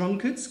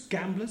drunkards,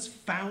 gamblers,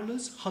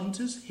 foulers,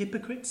 hunters,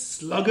 hypocrites,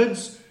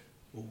 sluggards,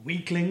 or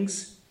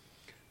weaklings,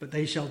 but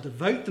they shall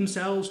devote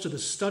themselves to the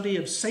study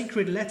of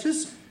sacred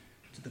letters,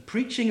 to the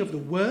preaching of the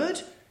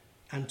word,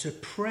 and to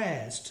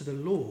prayers to the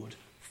Lord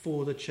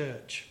for the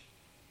church.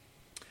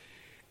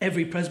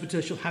 Every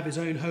presbyter shall have his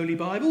own Holy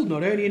Bible,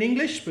 not only in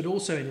English, but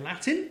also in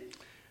Latin,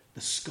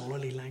 the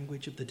scholarly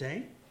language of the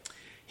day.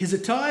 His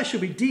attire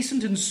shall be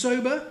decent and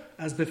sober,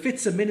 as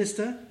befits a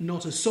minister,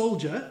 not a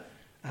soldier,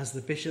 as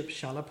the bishop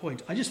shall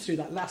appoint. I just threw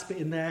that last bit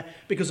in there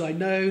because I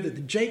know that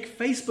the Jake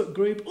Facebook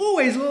group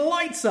always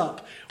lights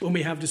up when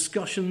we have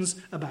discussions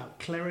about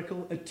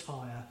clerical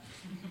attire.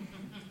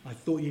 I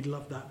thought you'd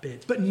love that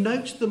bit. But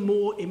note the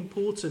more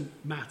important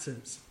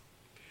matters.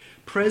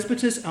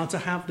 Presbyters are to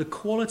have the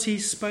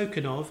qualities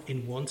spoken of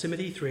in 1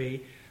 Timothy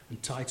 3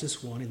 and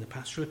Titus 1 in the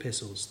pastoral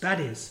epistles.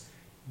 That is,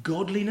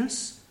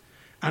 godliness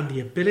and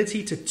the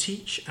ability to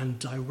teach and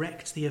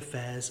direct the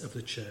affairs of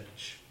the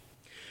church.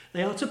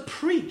 They are to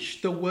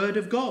preach the word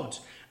of God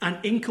and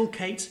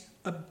inculcate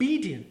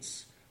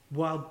obedience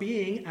while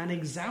being an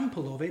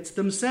example of it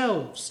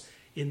themselves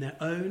in their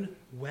own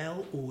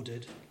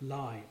well-ordered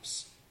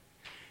lives.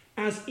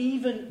 As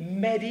even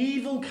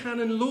medieval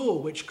canon law,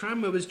 which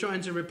Cranmer was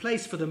trying to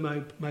replace for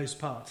the most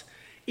part,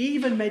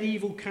 even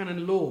medieval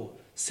canon law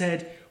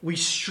said, we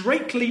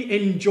straitly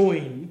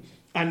enjoin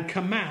and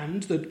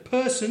command that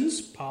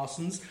persons,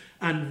 parsons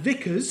and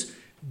vicars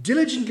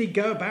diligently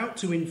go about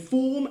to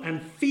inform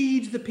and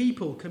feed the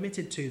people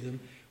committed to them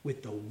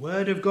with the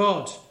word of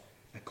God,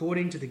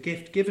 according to the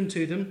gift given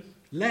to them,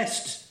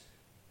 lest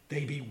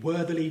they be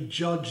worthily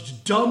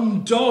judged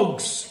dumb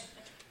dogs,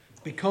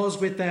 because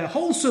with their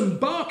wholesome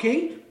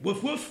barking,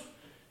 woof woof,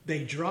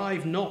 they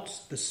drive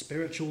not the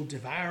spiritual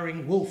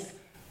devouring wolf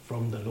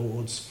from the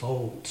Lord's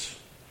fold.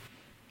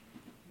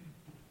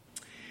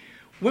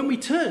 When we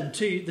turn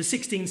to the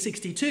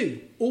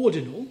 1662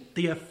 ordinal,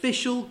 the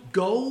official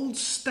gold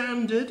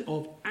standard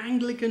of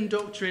Anglican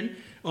doctrine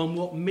on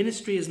what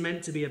ministry is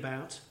meant to be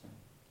about,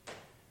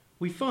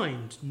 we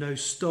find no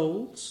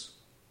stoles,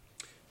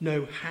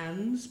 no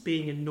hands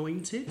being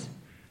anointed,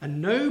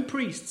 and no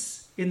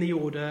priests in the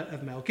order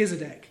of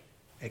Melchizedek,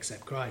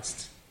 except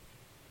Christ,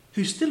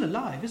 who's still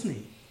alive, isn't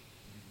he?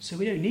 So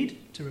we don't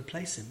need to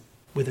replace him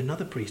with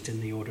another priest in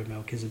the order of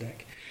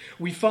Melchizedek.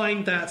 We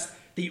find that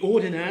the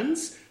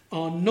ordinands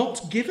are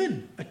not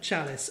given a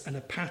chalice and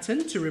a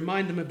paten to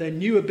remind them of their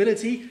new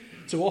ability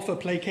to offer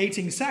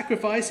placating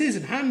sacrifices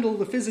and handle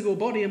the physical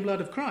body and blood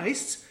of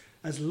Christ,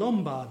 as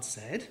Lombard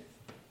said,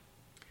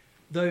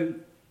 though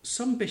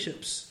some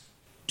bishops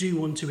do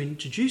want to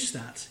introduce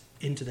that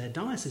into their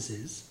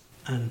dioceses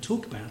and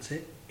talk about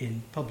it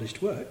in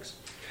published works.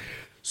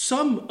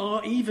 Some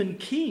are even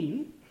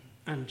keen,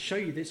 and show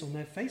you this on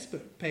their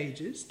Facebook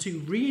pages, to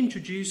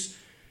reintroduce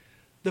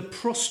the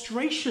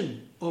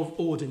prostration of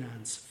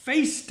ordinands,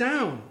 face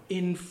down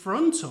in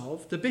front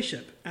of the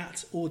bishop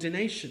at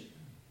ordination.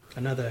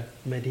 Another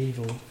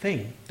medieval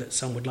thing that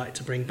some would like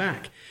to bring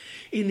back.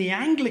 In the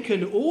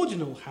Anglican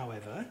ordinal,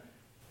 however,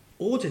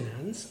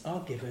 ordinands are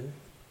given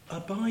a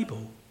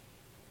Bible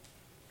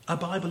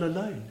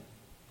alone,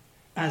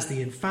 as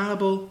the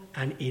infallible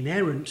and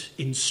inerrant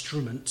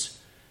instrument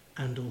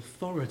and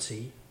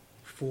authority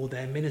for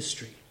their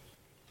ministry.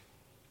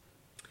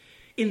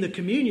 In the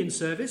communion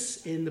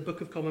service, in the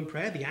Book of Common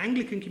Prayer, the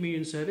Anglican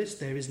communion service,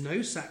 there is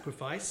no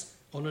sacrifice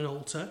on an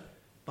altar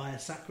by a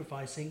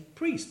sacrificing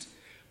priest,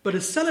 but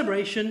a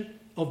celebration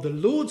of the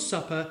Lord's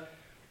Supper,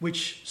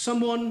 which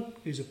someone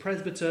who's a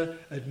presbyter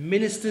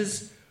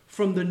administers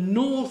from the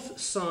north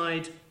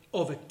side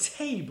of a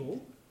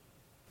table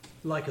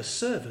like a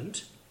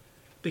servant,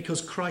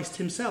 because Christ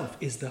himself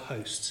is the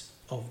host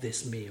of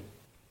this meal.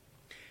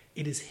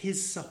 It is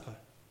his supper.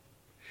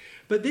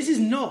 But this is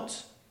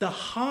not the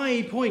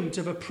high point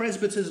of a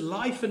presbyter's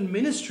life and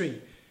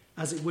ministry,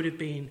 as it would have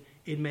been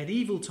in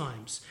medieval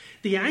times.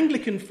 The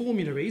Anglican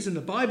formularies and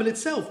the Bible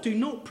itself do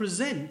not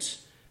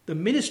present the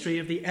ministry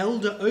of the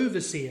elder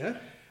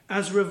overseer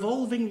as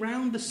revolving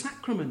round the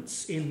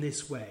sacraments in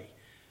this way,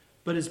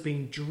 but as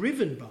being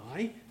driven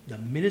by the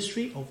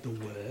ministry of the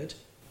word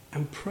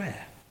and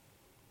prayer.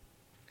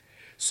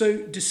 So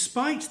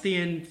despite the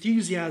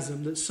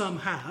enthusiasm that some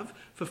have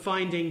for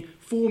finding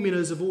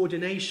formulas of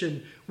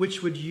ordination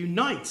which would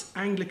unite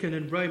Anglican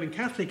and Roman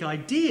Catholic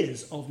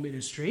ideas of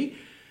ministry,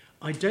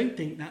 I don't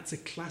think that's a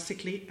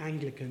classically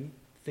Anglican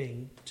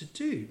thing to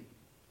do.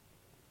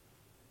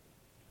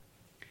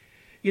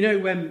 You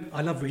know,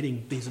 I love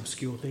reading these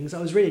obscure things.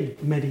 I was reading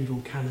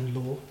medieval canon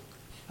law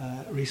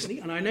recently,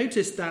 and I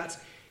noticed that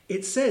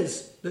it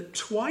says that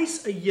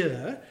twice a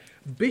year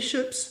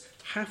bishops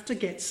have to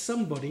get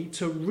somebody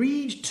to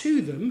read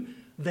to them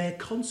their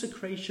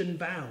consecration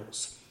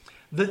vows,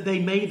 that they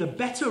may the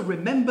better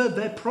remember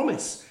their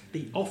promise,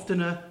 the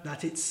oftener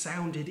that it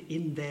sounded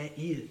in their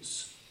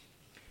ears.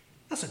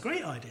 That's a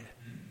great idea,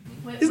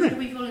 isn't it?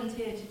 We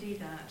volunteer to do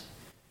that.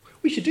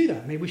 We should do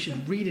that. Maybe we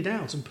should read it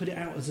out and put it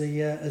out as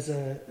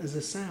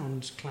a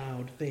sound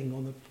cloud thing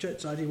on the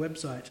Church ID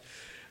website.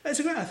 It's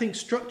a great, I think,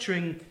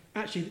 structuring.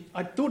 Actually,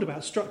 I thought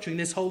about structuring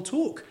this whole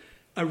talk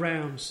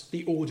around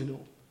the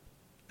ordinal,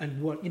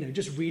 and what,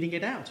 just reading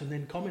it out and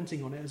then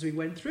commenting on it as we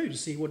went through to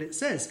see what it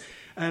says.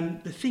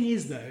 The thing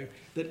is, though,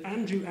 that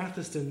Andrew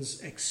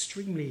Atherston's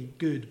extremely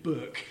good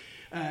book,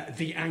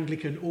 The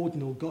Anglican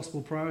Ordinal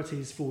Gospel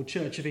Priorities for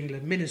Church of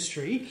England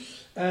Ministry,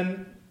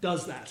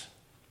 does that.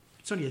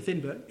 It's only a thin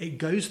book. It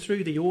goes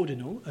through the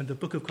ordinal and the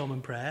Book of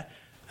Common Prayer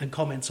and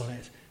comments on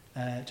it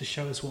to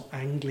show us what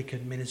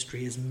Anglican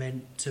ministry is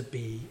meant to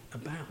be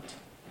about.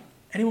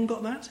 Anyone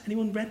got that?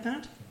 Anyone read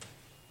that?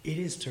 It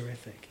is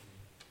terrific.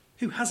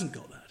 Who hasn't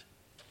got that?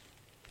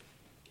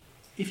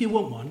 If you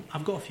want one,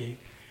 I've got a few.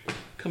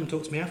 Come and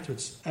talk to me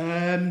afterwards.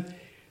 I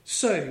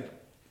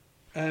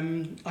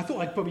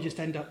thought I'd probably just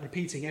end up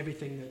repeating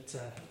everything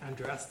that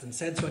Andrew Aston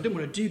said, so I didn't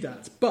want to do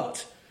that.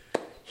 But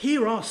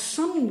here are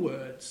some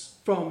words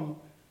from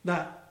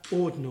that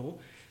ordinal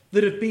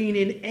that have been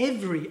in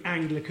every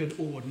Anglican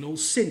ordinal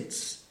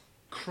since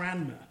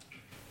Cranmer,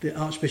 the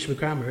Archbishop of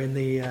Cranmer in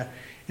the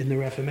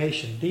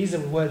Reformation. These are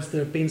words that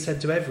have been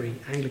said to every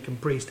Anglican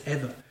priest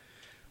ever.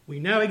 We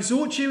now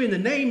exhort you in the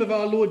name of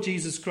our Lord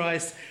Jesus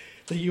Christ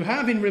that you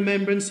have in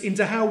remembrance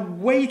into how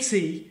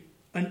weighty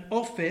an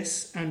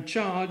office and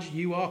charge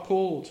you are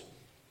called.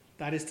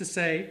 That is to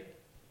say,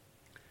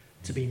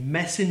 to be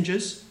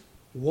messengers,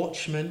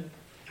 watchmen,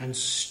 and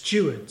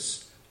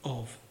stewards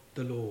of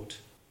the Lord.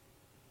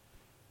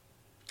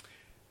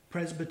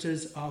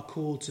 Presbyters are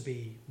called to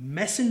be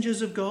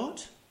messengers of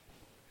God,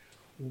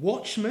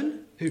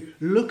 watchmen who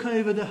look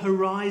over the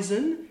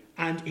horizon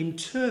and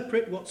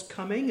interpret what's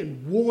coming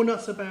and warn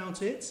us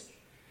about it,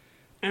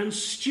 and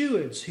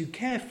stewards who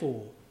care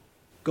for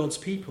God's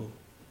people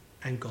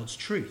and God's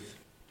truth.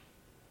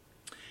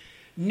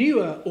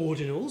 Newer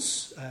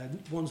ordinals,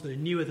 ones that are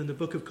newer than the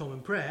Book of Common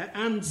Prayer,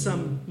 and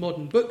some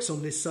modern books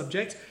on this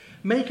subject,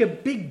 make a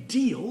big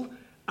deal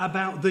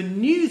about the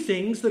new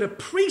things that a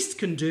priest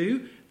can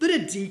do that a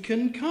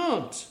deacon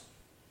can't.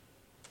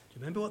 Do you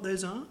remember what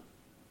those are?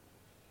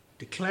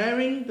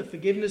 Declaring the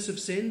forgiveness of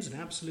sins and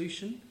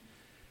absolution,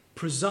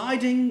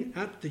 presiding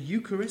at the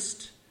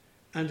Eucharist,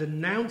 and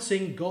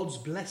announcing God's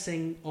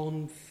blessing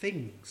on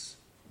things.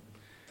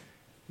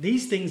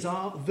 These things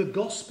are the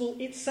gospel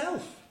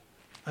itself,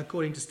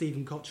 according to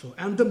Stephen Cottrell,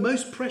 and the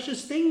most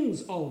precious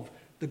things of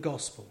the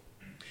gospel.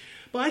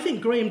 But I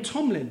think Graham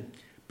Tomlin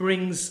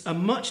brings a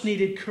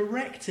much-needed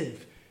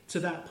corrective to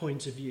that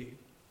point of view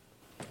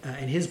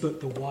in his book,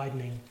 The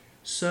Widening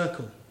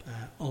Circle,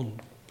 on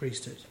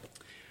priesthood.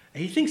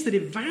 He thinks that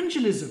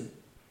evangelism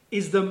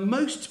is the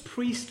most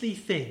priestly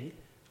thing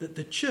that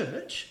the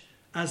church,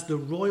 as the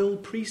royal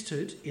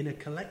priesthood in a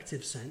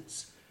collective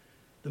sense,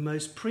 the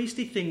most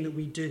priestly thing that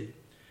we do.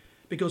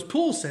 Because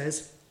Paul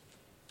says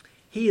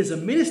he is a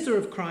minister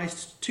of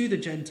Christ to the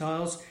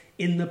Gentiles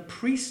in the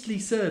priestly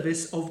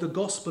service of the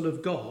gospel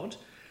of God,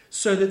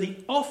 so that the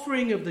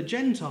offering of the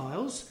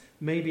Gentiles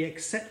may be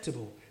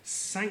acceptable,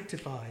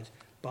 sanctified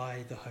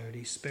by the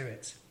Holy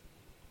Spirit.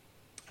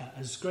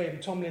 As Graham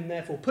Tomlin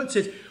therefore puts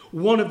it,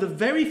 one of the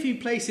very few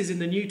places in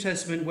the New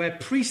Testament where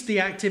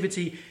priestly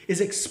activity is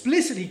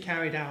explicitly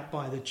carried out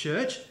by the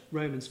church,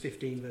 Romans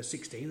 15 verse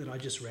 16 that I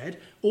just read,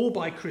 or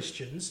by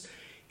Christians,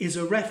 is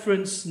a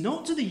reference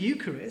not to the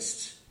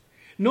Eucharist,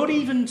 not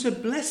even to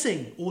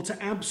blessing or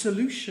to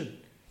absolution,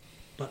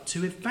 but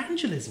to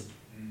evangelism.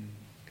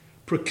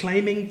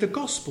 Proclaiming the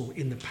gospel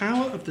in the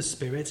power of the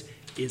Spirit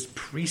is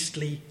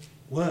priestly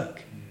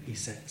work, he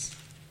says.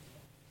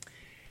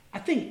 I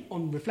think,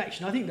 on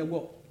reflection, I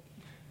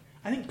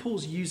think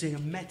Paul's using a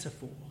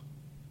metaphor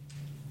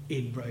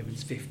in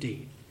Romans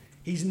 15.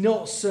 He's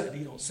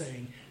certainly not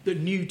saying that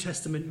New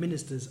Testament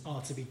ministers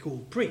are to be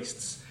called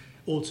priests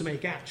or to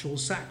make actual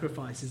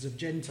sacrifices of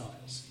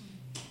Gentiles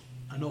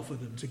and offer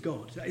them to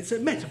God. It's a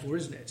metaphor,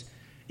 isn't it?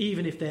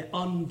 Even if they're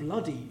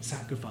unbloody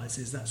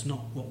sacrifices, that's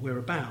not what we're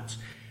about.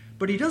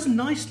 But he does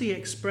nicely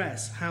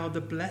express how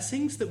the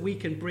blessings that we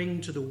can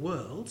bring to the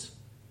world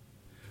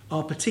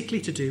are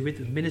particularly to do with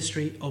the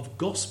ministry of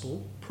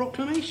gospel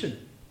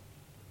proclamation,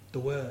 the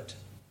word.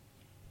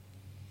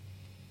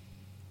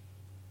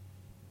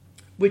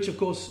 Which, of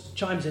course,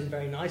 chimes in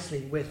very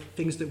nicely with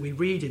things that we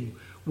read in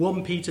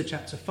 1 Peter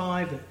chapter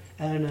 5 that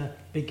Eleanor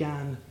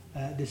began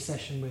this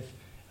session with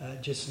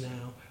just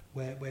now,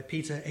 where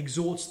Peter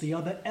exhorts the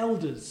other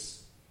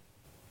elders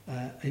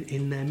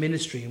in their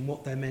ministry and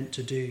what they're meant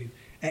to do.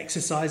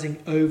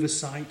 Exercising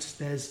oversight.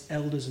 There's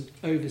elders and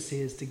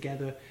overseers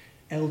together.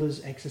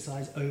 Elders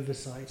exercise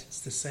oversight.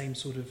 It's the same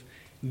sort of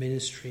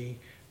ministry,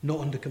 not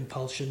under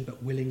compulsion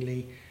but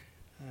willingly.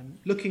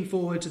 Looking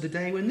forward to the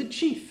day when the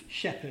chief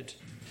shepherd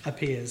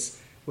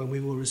appears, when we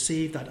will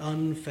receive that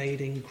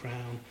unfading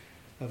crown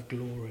of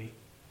glory.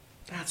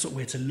 That's what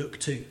we're to look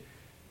to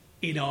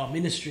in our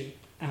ministry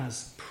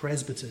as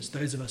presbyters,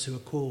 those of us who are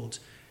called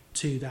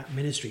to that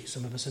ministry.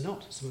 Some of us are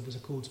not. Some of us are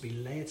called to be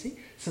laity.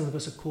 Some of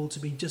us are called to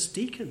be just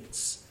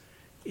deacons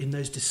in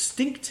those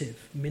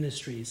distinctive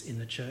ministries in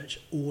the church,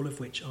 all of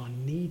which are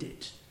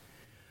needed.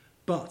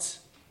 But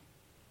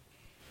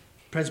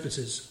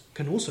presbyters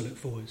can also look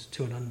forward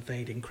to an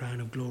unfading crown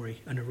of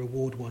glory and a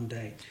reward one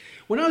day.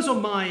 When I was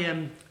on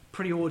my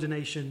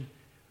pre-ordination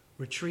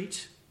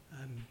retreat,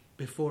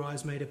 before I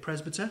was made a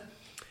presbyter,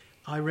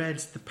 I read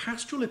the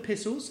pastoral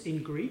epistles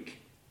in Greek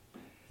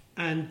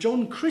and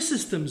John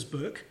Chrysostom's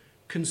book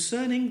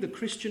concerning the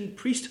Christian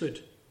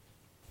priesthood,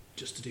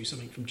 just to do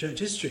something from church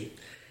history.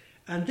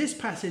 And this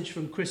passage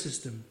from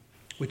Chrysostom,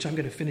 which I'm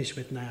going to finish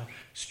with now,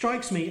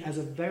 strikes me as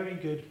a very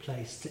good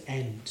place to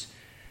end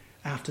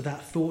after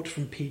that thought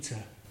from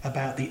Peter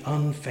about the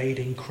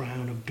unfading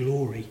crown of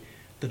glory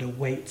that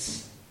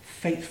awaits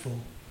faithful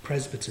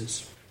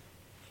presbyters.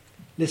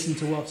 Listen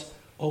to what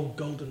old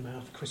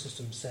golden-mouthed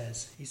Chrysostom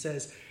says. He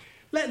says,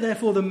 "Let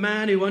therefore the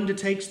man who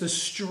undertakes the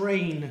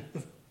strain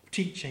of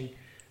teaching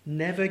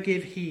never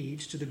give heed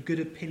to the good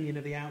opinion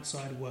of the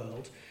outside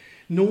world,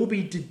 nor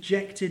be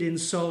dejected in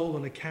soul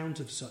on account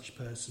of such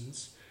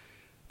persons,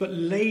 but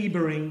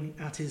labouring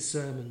at his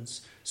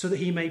sermons, so that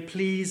he may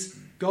please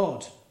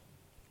God.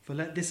 For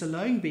let this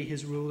alone be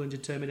his rule and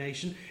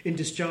determination in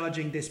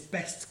discharging this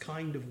best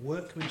kind of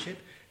workmanship,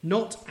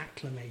 not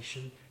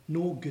acclamation,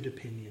 nor good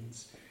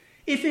opinions.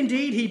 If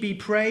indeed he be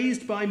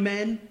praised by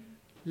men,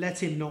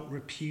 let him not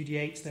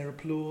repudiate their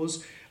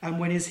applause, and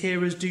when his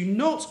hearers do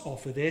not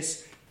offer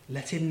this,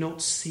 let him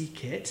not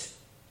seek it,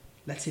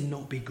 let him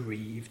not be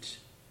grieved.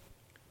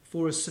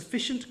 For a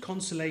sufficient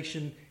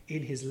consolation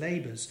in his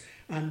labours,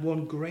 and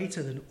one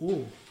greater than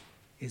all,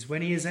 is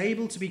when he is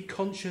able to be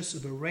conscious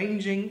of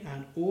arranging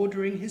and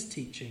ordering his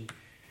teaching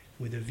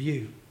with a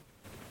view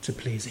to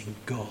pleasing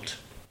God."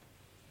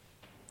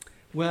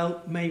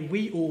 Well, may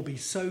we all be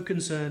so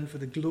concerned for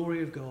the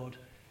glory of God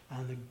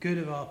and the good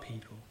of our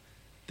people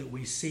that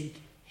we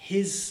seek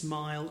his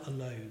smile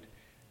alone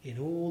in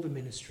all the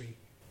ministry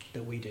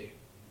that we do.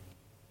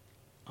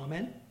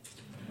 Amen?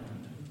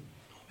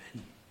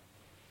 Amen.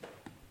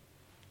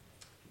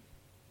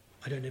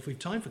 I don't know if we've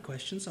time for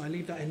questions. I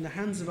leave that in the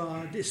hands of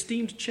our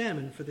esteemed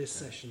chairman for this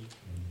session.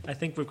 I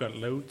think we've got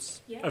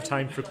loads of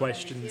time for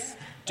questions.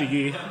 Do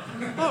you?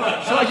 All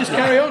right, shall I just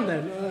carry on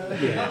then? No,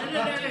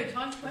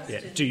 time for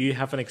questions. Yeah. Do you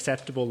have an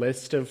acceptable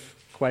list of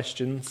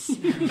questions?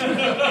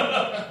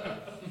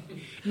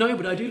 No,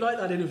 but I do like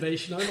that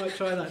innovation. I might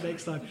try that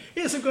next time.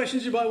 Here's some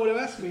questions you might want to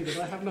ask me that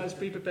I have nice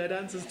pre-prepared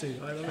answers to.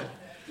 I love it.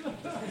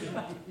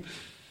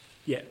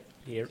 Yeah,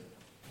 here.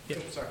 Yeah.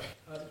 Sorry.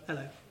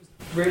 Hello.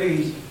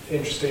 Really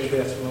interesting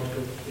the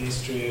etymological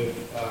history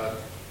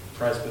of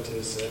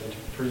presbyters and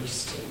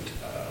priest and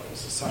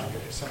also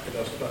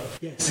sacerdote. But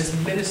Yes.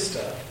 has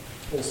minister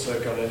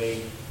also got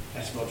any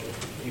etymological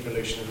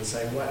evolution in the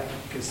same way?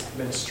 Because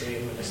ministry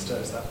and minister,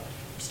 is that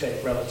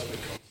stayed relatively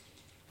constant?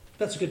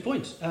 That's a good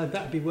point. That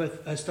would be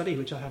worth a study,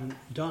 which I haven't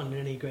done in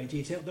any great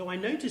detail. Though I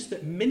noticed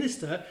that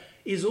minister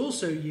is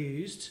also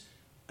used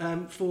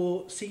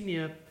for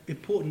senior,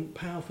 important,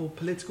 powerful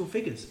political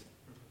figures.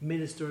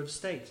 Minister of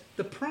State.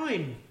 The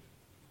Prime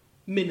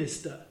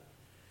Minister.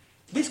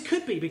 This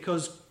could be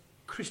because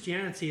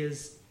Christianity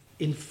has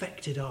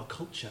infected our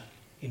culture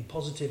in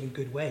positive and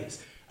good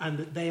ways, and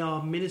that they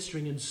are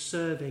ministering and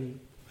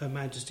serving Her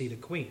Majesty the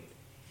Queen.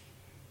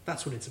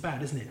 That's what it's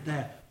about, isn't it?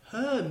 They're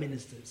her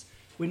ministers.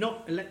 We're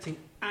not electing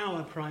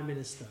our Prime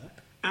Minister,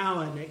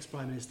 our next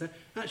Prime Minister.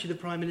 Actually, the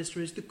Prime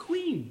Minister is the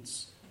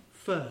Queen's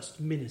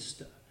first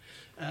minister.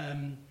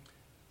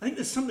 I think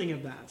there's something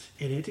of that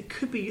in it. It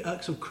could be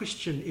a sort of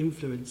Christian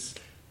influence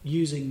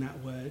using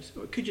that word,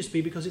 or it could just be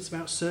because it's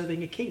about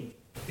serving a king.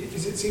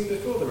 Is it seen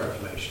before the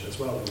Reformation as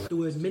well? The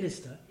word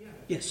minister? Yeah.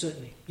 Yes,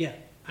 certainly. Yeah,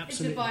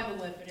 absolutely. It's a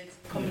Bible word, but it's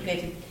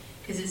complicated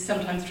because it's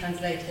sometimes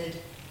translated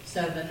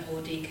servant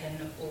or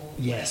deacon or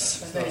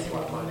Yes. whatever, those who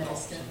are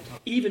minister.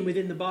 Even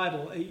within the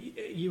Bible,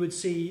 you would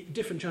see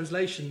different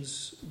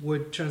translations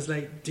would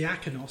translate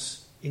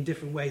diakonos in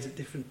different ways at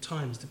different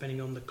times,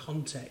 depending on the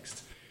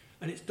context.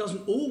 And it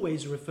doesn't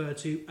always refer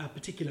to a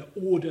particular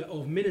order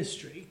of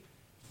ministry,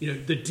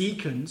 the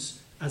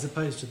deacons as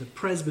opposed to the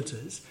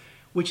presbyters,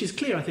 which is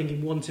clear, I think,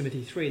 in 1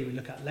 Timothy 3 that we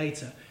look at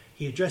later.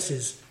 He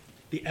addresses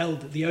the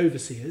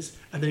overseers,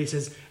 and then he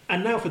says,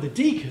 and now for the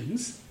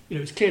deacons,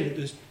 it's clear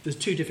that there's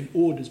two different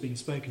orders being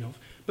spoken of,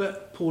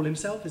 but Paul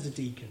himself is a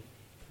deacon.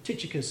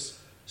 Tychicus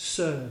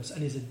serves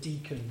and is a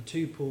deacon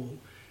to Paul.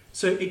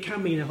 So it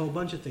can mean a whole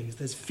bunch of things.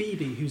 There's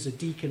Phoebe, who's a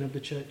deacon of the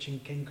church in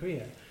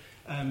Kenkrea.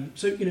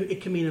 So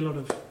it can mean a lot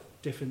of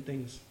different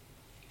things.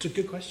 It's a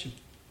good question.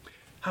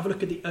 Have a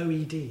look at the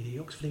OED, the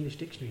Oxford English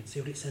Dictionary, and see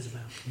what it says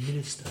about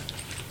minister.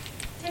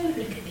 Don't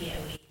look at the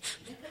OED.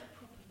 Look at a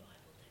proper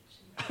Bible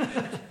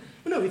dictionary.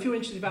 Well, no, if you're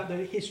interested about the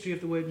history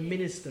of the word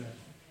minister,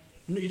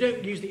 you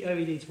don't use the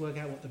OED to work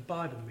out what the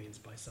Bible means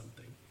by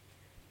something.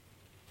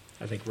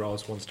 I think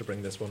Ross wants to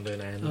bring this one to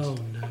an end. Oh,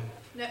 no.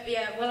 No,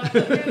 yeah, well,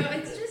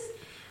 it's just...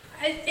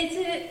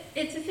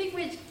 It's a thing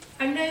which...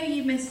 I know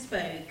you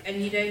misspoke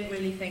and you don't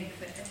really think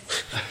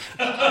this.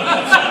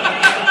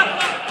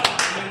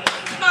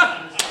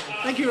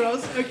 Thank you,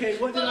 Ross. Okay,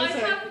 what did I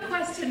say? I have a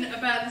question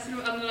about the sort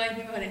of underlying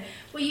thing behind it.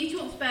 Well, you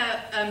talked about,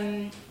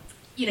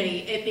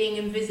 it being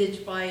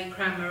envisaged by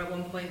Cranmer at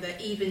one point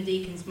that even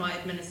deacons might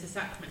administer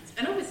sacraments.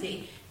 And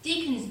obviously,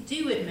 deacons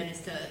do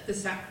administer the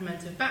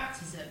sacrament of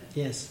baptism.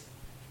 Yes.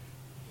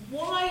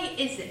 Why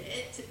is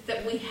it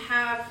that we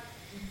have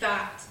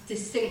that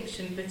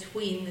distinction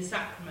between the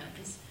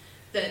sacraments,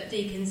 that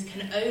deacons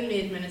can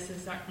only administer the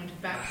sacrament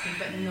of baptism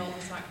but not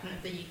the sacrament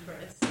of the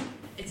Eucharist?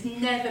 It's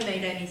never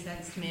made any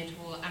sense to me at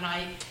all,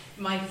 and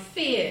my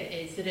fear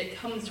is that it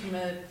comes from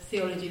a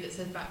theology that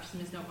says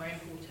baptism is not very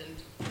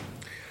important.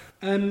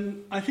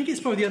 I think it's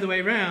probably the other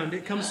way around.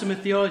 It comes from a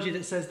theology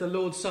that says the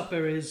Lord's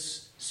Supper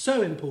is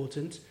so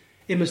important,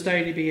 it must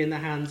only be in the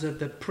hands of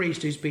the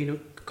priest who's been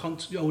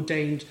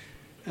ordained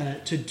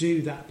to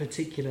do that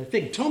particular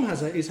thing. Tom has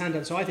his hand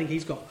up, so I think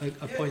he's got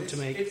a point to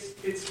make.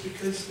 It's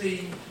because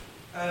the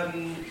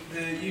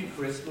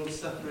Eucharist, Lord's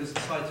Supper, is a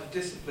site of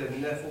discipline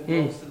and therefore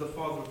belongs to the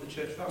father of the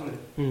church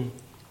family.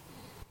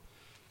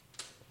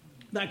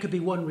 That could be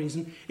one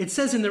reason. It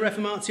says in the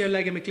Reformatio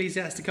Legum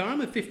Ecclesiasticarum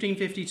of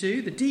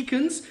 1552, the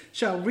deacons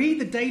shall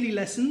read the daily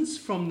lessons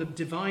from the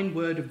divine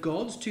word of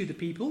God to the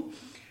people,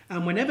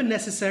 and whenever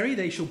necessary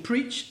they shall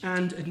preach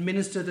and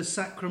administer the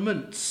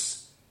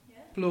sacraments,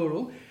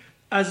 plural,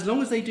 as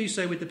long as they do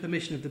so with the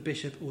permission of the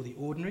bishop or the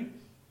ordinary.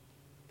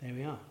 There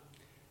we are.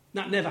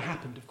 That never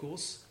happened, of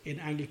course,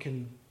 in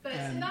Anglican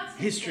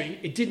history.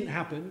 It didn't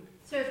happen.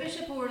 So a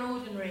bishop or an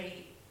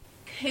ordinary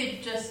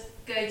could just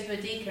go to a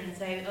deacon and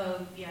say,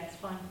 oh, yeah, it's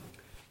fine.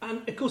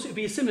 And, of course, it would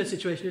be a similar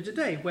situation to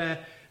today,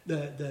 where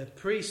the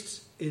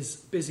priest is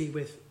busy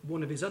with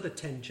one of his other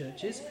 10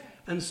 churches,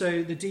 and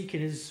so the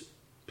deacon is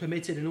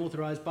permitted and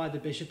authorised by the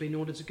bishop in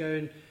order to go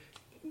and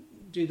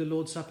do the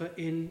Lord's Supper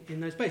in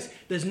those places.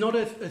 There's not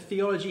a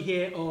theology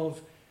here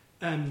of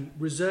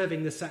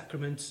reserving the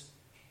sacrament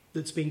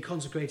that's been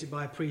consecrated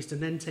by a priest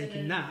and then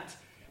taking that,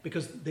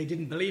 because they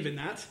didn't believe in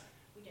that.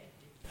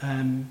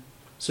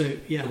 So,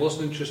 yeah. There was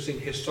an interesting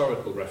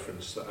historical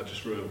reference that I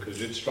just remembered,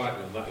 because it did strike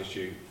me on that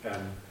issue.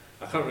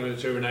 I can't remember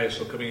if it was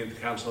Irenaeus or coming into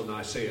the Council of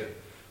Nicaea,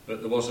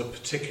 but there was a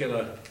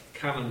particular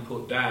canon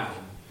put down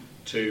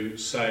to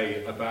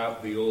say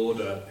about the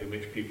order in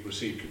which people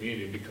receive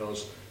communion,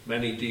 because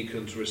many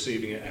deacons were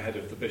receiving it ahead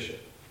of the bishop,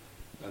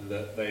 and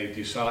that they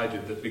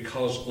decided that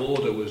because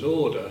order was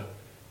order,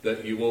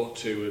 that you ought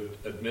to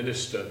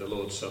administer the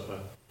Lord's Supper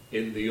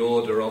in the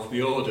order of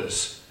the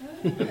orders.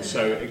 And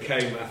so it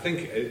came, I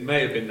think it may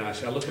have been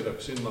nice, I'll look it up,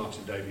 it's in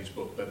Martin Davies'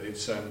 book, but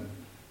it's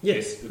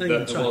yes, there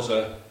was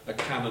a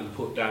canon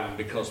put down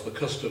because the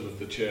custom of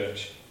the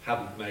church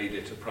hadn't made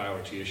it a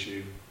priority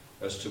issue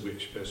as to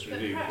which person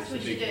But redeemed. perhaps we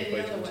should do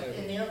it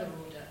in the other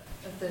order,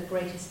 of the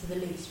greatest to the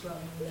least rather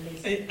than the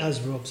least.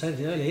 As Rob said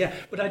earlier, yeah.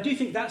 But I do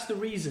think that's the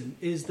reason,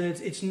 is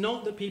that it's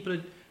not that people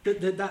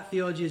that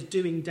theology is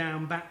doing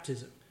down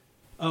baptism.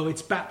 Oh,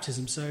 it's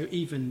baptism, so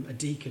even a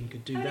deacon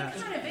could do that.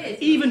 It kind of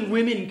is. Even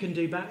women can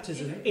do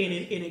baptism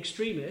in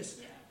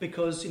extremis,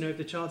 because, if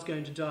the child's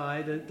going to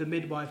die, the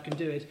midwife can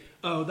do it.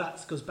 Oh,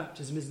 that's because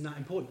baptism isn't that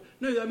important.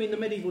 No, I mean, the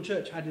medieval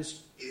church had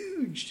this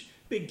huge,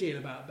 big deal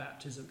about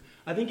baptism.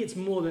 I think it's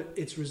more that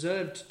it's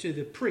reserved to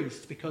the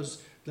priest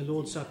because the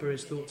Lord's Supper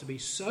is thought to be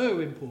so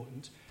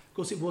important. Of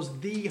course, it was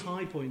the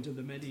high point of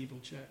the medieval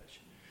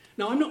church.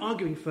 Now, I'm not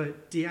arguing for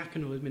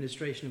diaconal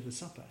administration of the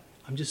supper.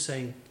 I'm just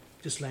saying,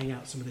 just laying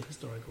out some of the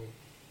historical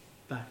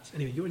facts.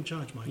 Anyway, you're in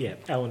charge, Mike. Yeah,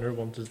 Eleanor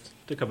wanted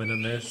to come in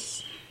on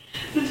this.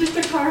 So just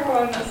to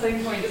clarify on that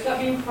same point, does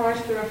that mean prior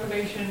to the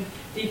Reformation,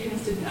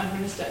 deacons didn't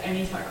administer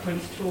any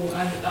sacraments at all,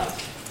 and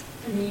that's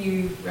a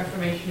new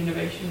Reformation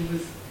innovation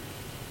was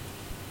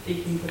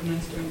deacons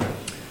administering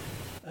both?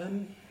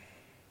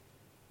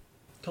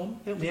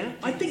 Tom, help me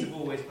out. Deacons have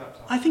always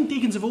baptised. I think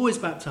deacons have always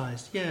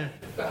baptised, yeah.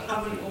 But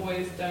haven't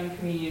always done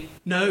communion.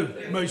 No,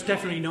 most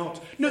definitely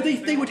not. No,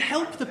 they would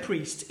help the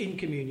priest in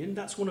communion.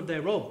 That's one of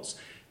their roles,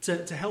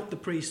 to help the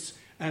priest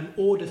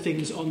order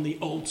things on the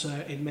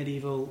altar in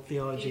medieval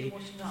theology.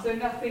 So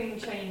nothing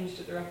changed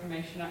at the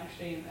Reformation,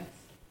 actually, in this?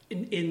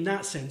 In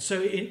that sense.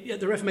 So at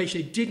the Reformation,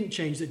 it didn't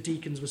change that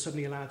deacons were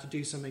suddenly allowed to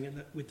do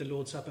something with the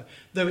Lord's Supper.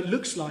 Though it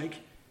looks like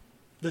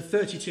the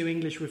 32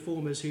 English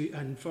reformers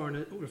and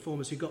foreign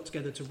reformers who got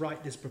together to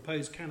write this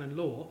proposed canon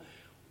law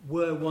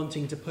were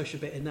wanting to push a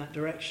bit in that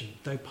direction,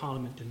 though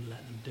Parliament didn't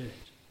let them do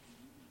it.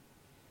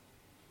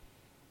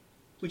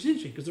 Which is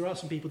interesting, because there are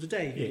some people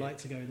today who like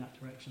to go in that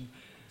direction.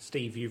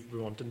 Steve, you've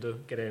been wanting to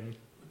get in.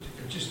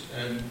 Just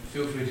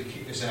feel free to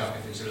kick this out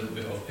if it's a little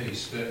bit off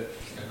piece, but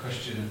a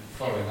question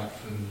following up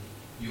from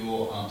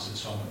your answer,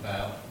 Tom,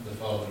 about the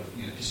father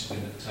of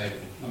discipline at the table.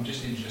 I'm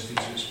just interested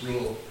to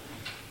explore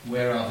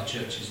where are the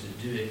churches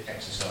that do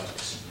exercise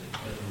discipline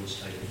at the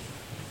Lord's table.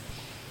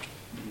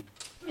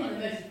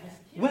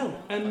 Well,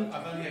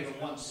 I've only ever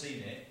once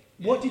seen it.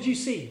 What did you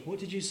see? What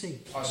did you see?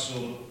 I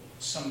saw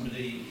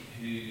somebody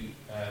who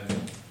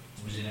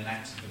was in an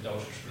active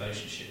adulterous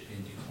relationship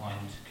being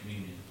declined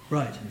communion.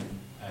 Right.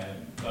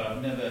 But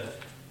I've never,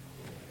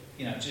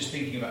 just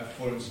thinking about,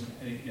 for instance,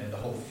 the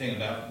whole thing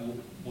about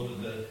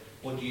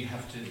what do you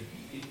have to,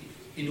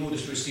 in order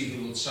to receive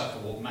the Lord's Supper,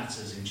 what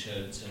matters in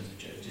terms of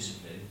church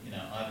discipline.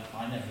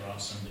 I never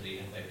ask somebody,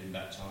 have they been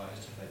baptised,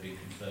 have they been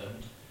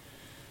confirmed.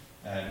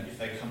 If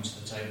they come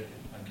to the table,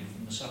 I give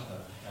them the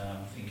supper.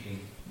 I'm thinking.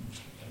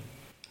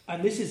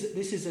 And this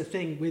is a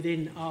thing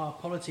within our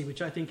polity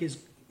which I think is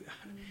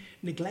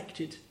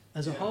neglected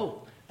as a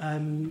whole.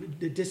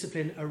 The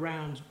discipline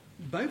around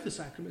both the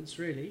sacraments,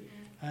 really,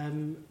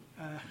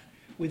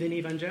 within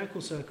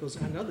evangelical circles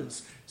and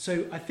others.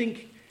 So I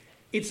think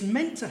it's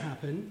meant to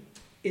happen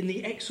in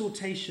the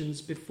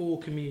exhortations before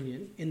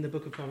communion, in the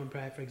Book of Common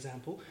Prayer, for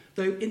example.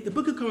 Though in the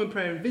Book of Common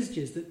Prayer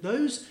envisages that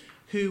those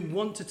who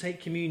want to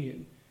take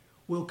communion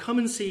will come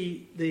and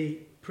see the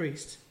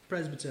priest,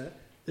 presbyter,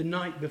 the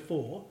night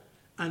before,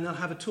 and they'll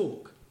have a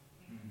talk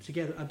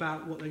together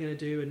about what they're going to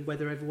do and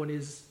whether everyone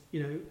is,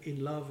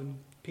 in love and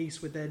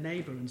peace with their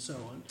neighbour and so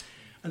on.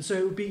 And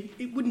so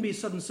it wouldn't be a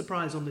sudden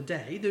surprise on the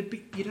day.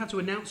 You'd have to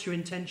announce your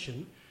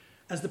intention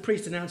as the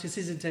priest announces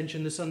his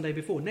intention the Sunday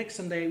before. Next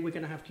Sunday, we're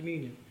going to have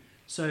communion.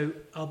 So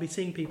I'll be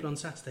seeing people on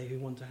Saturday who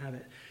want to have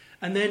it.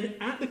 And then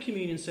at the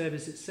communion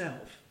service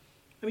itself,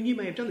 you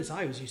may have done this.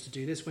 I always used to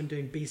do this when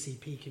doing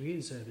BCP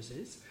communion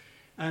services.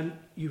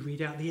 You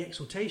read out the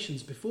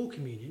exhortations before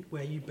communion,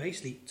 where you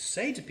basically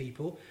say to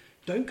people,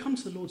 don't come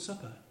to the Lord's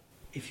Supper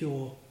if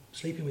you're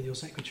sleeping with your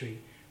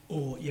secretary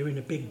or you're in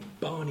a big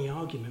barney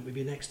argument with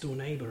your next door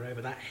neighbour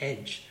over that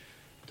hedge.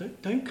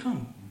 Don't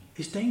come.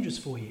 It's dangerous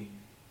for you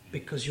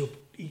because you're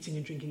eating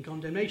and drinking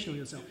condemnation on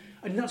yourself.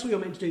 And that's what you're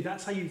meant to do.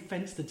 That's how you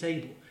fence the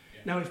table.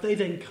 Now, if they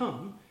then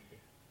come,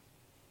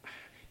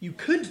 you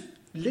could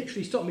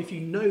literally stop them if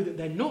you know that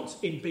they're not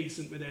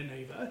indecent with their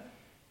neighbour,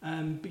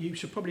 but you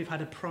should probably have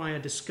had a prior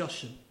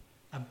discussion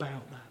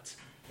about that.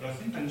 But I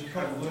think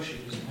private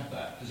worship doesn't have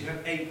that. You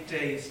have 8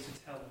 days to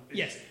tell the bishop.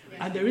 Yes,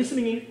 and there is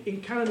something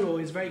in canon law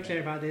is very clear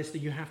about this, that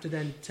you have to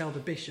then tell the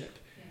bishop.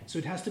 So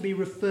it has to be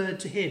referred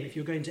to him if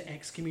you're going to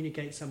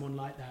excommunicate someone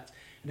like that.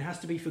 And it has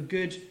to be for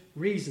good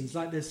reasons,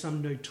 like there's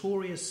some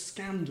notorious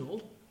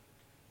scandal.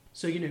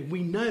 So,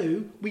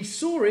 we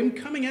saw him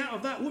coming out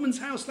of that woman's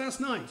house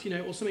last night,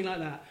 or something like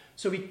that.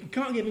 So we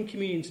can't give him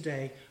communion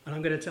today, and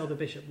I'm going to tell the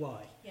bishop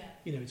why. Yeah.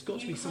 It's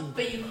got to be some...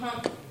 But you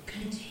can't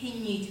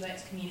continue to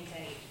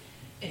excommunicate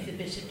if the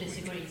bishop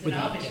disagrees. And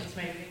our bishop's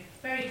made it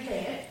very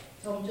clear,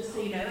 Tom, just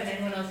so you know, and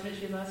anyone else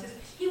which realises,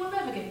 he will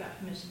never give that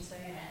permission, so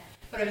yeah.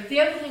 But the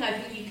other thing I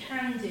think you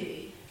can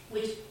do,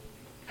 which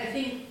I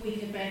think we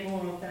could make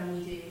more of than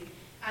we do,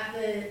 at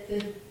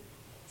the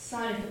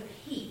sign of the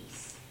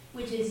peace,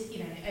 which is,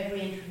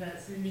 every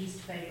introvert's least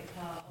favourite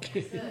part of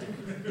the service.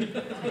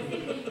 I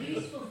think a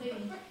useful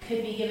thing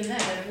could be given there,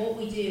 but what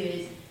we do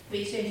is we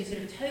exchange a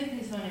sort of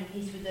token sign of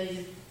peace with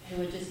those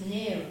who are just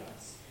near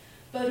us.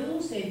 But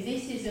also,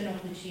 this is an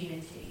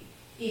opportunity,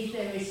 if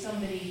there is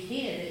somebody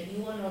here that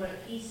you are not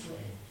at peace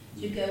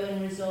with, to go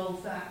and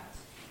resolve that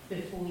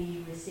before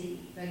you receive.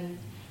 And,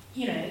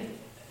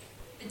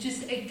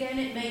 just again,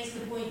 it makes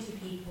the point to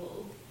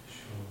people,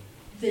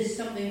 there's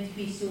something to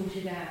be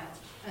sorted out,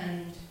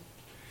 and,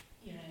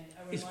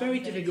 it's very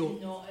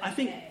difficult. I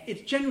think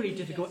it's generally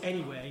difficult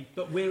anyway,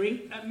 but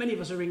many of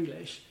us are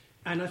English,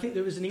 and I think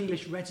there is an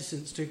English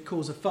reticence to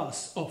cause a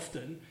fuss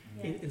often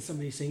in some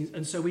of these things,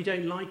 and so we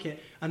don't like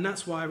it, and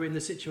that's why we're in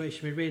the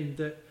situation we're in,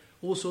 that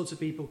all sorts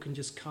of people can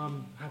just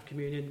come, have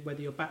communion,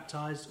 whether you're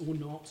baptised or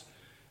not.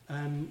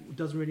 It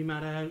doesn't really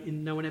matter.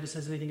 No one ever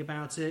says anything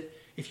about it.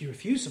 If you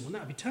refuse someone, that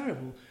would be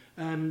terrible.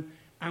 And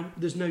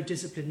there's no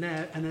discipline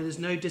there, and there's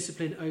no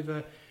discipline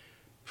over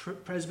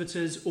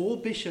presbyters or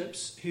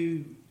bishops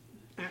who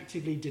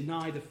actively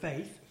deny the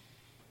faith.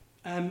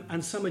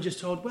 And some are just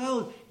told,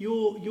 well,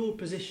 your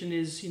position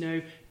is,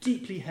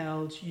 deeply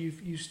held.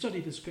 You've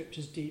studied the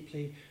scriptures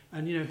deeply,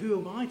 and who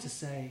am I to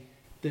say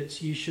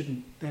that you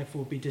shouldn't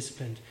therefore be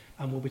disciplined.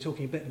 And we'll be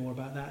talking a bit more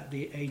about that at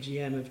the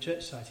AGM of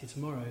Church Society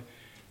tomorrow.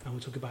 And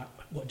we'll talk about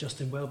what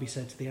Justin Welby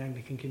said to the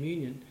Anglican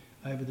Communion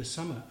over the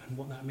summer and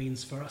what that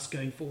means for us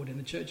going forward in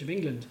the Church of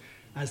England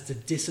as to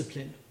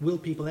discipline. Will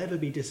people ever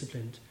be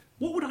disciplined?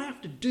 What would I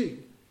have to do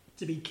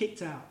to be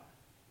kicked out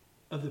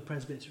of the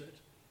presbyterate?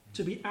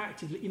 To be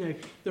actively,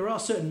 there are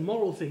certain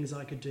moral things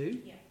I could do.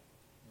 Yeah.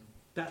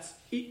 That's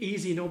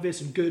easy and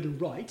obvious and good and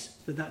right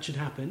that should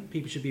happen.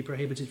 People should be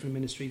prohibited from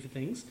ministry for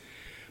things.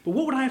 But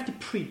what would I have to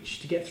preach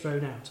to get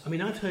thrown out? I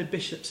mean, I've heard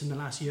bishops in the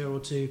last year or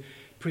two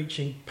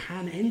preaching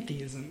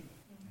panentheism,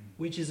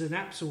 which is an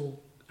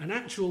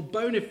actual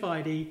bona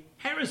fide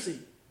heresy.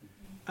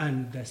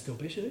 And they're still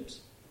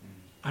bishops.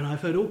 And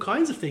I've heard all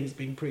kinds of things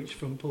being preached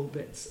from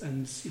pulpits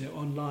and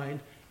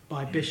online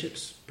by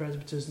bishops,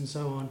 presbyters and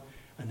so on.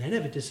 And they're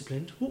never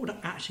disciplined. What would I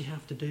actually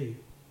have to do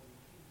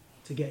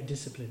to get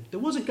disciplined? There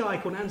was a guy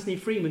called Anthony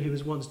Freeman who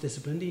was once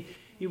disciplined.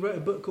 He wrote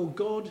a book called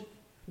God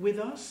With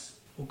Us,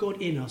 or God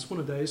in Us, one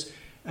of those.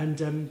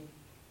 And I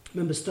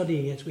remember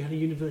studying it. We had a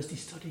university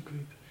study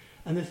group.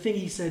 And the thing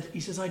he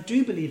says, I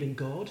do believe in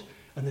God,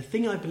 and the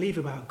thing I believe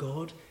about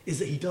God is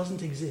that he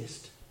doesn't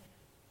exist.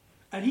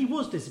 And he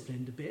was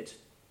disciplined a bit.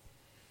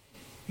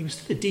 He was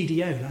still a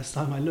DDO last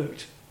time I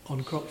looked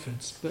on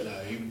Crockford's. But no,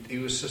 he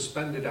was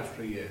suspended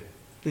after a year.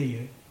 The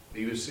year.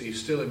 He was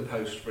still in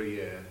post for a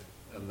year,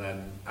 and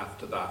then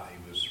after that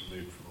he was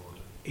removed from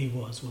order. He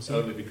was he?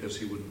 Only because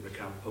he wouldn't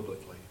recant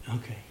publicly.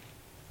 Okay.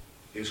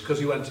 It was because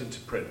he went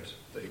into print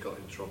that he got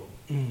in trouble.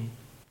 Mm.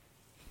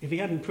 If he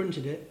hadn't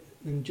printed it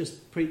and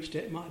just preached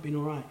it, it might have been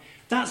all right.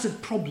 That's a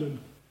problem,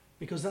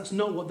 because that's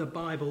not what the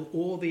Bible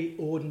or the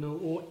Ordinal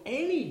or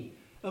any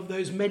of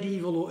those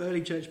medieval or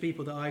early church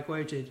people that I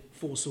quoted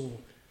foresaw.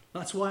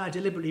 That's why I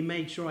deliberately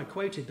made sure I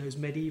quoted those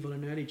medieval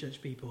and early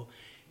church people.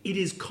 It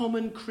is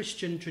common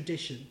Christian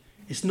tradition.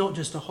 It's not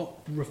just a hot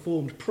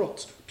Reformed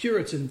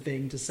Puritan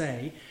thing to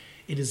say.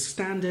 It is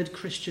standard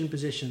Christian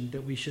position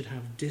that we should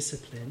have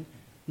discipline,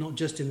 not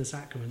just in the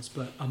sacraments,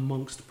 but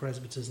amongst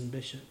presbyters and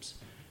bishops.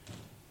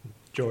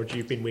 George,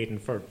 you've been waiting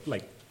for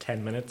like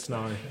 10 minutes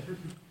now.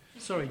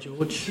 Sorry,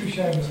 George. Two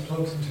shameless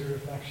plugs and two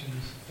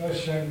reflections.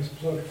 First shameless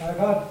plug. I've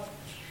had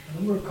a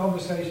number of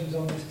conversations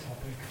on this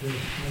topic with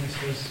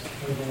ministers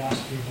over the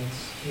last few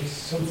months. It's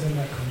something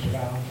that comes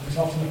around. It's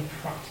often a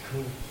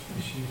practical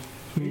issue.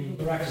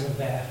 The records are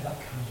there for that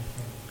kind of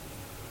thing.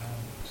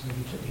 So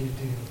you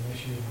deal with an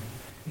issue.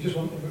 You just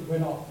want.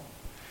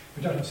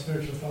 We don't have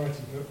spiritual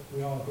authority, but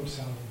we are a good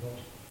sounding board.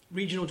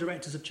 Regional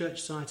directors of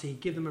Church Society,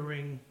 give them a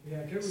ring.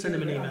 Yeah, send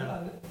them an email.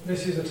 And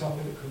this is a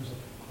topic that comes up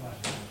quite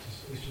a lot.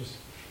 It's just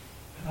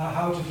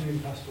how to do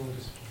pastoral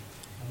discipline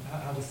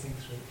and how to think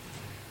through it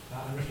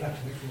and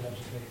reflect on it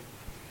theologically.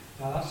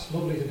 Now that's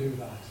lovely to do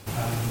that.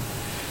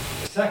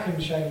 The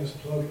second shameless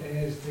plug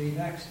is the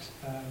next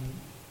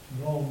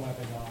Norm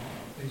webinar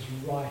is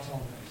right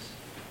on this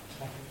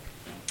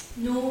topic.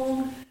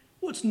 Norm.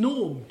 What's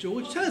Norm,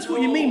 George? Tell us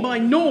what you mean by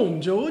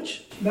Norm,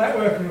 George.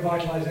 Network and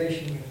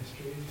Revitalisation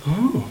Ministries.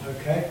 Oh.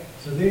 Okay,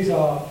 so these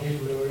are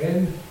people who are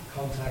in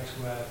contexts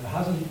where there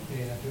hasn't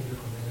been a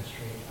biblical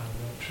ministry and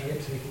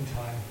we're taking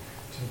time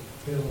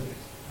to build it.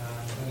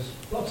 And there's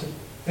lots of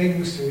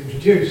things to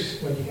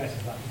introduce when you get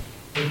to that.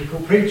 Biblical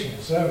preaching,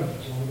 a sermon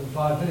that's longer than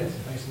 5 minutes,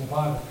 based on the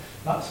Bible,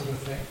 that sort of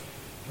thing.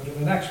 But in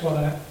the next one,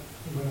 I'm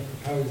going to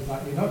propose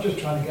that you're not just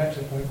trying to get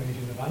to a point where you're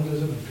doing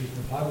evangelism and preaching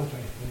the Bible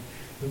faithfully,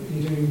 but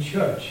you're doing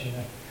church in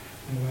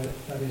a way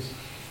that is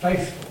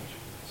faithful.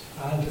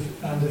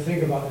 And to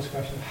think about this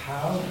question of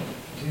how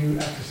do you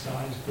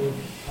exercise good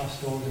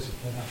pastoral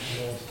discipline at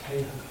the Lord's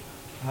table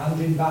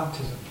and in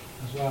baptism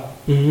as well.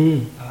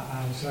 Mm-hmm.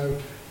 And so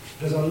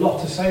there's a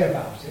lot to say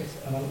about it.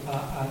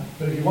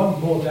 But if you want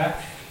more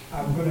depth,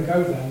 I'm going to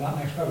go there in that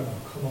next webinar.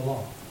 Come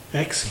along.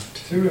 Excellent.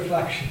 Two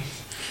reflections.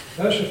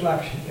 First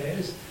reflection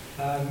is,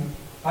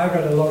 I've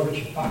read a lot of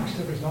Richard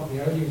Baxter, but he's not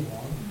the only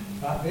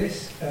one, that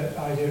this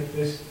idea,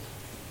 this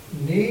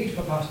need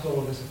for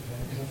pastoral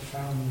discipline is a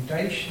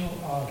foundational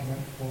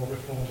argument for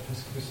Reformed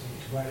Episcopacy.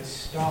 It's where it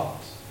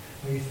starts,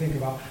 when you think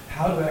about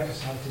how to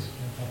exercise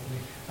discipline properly,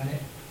 and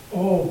it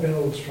all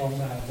builds from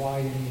there, why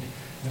you need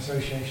an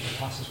association of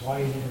pastors, why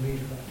you need a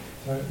leader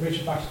there. So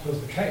Richard Baxter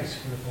builds the case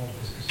for Reformed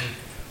Episcopacy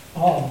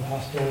on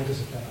pastoral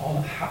discipline,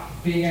 on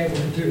being able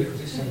to do it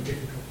because it's so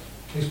difficult.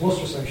 His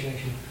Worcester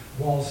Association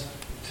was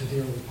to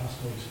deal with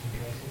pastoral discipline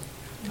cases.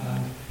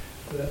 And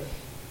the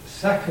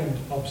second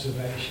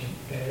observation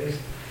is,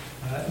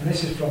 and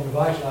this is from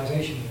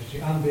revitalisation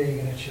ministry and being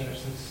in a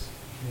church that's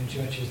in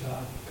churches that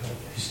are kind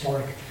of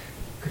historic,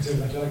 considered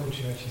evangelical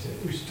churches,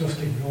 which just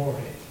ignore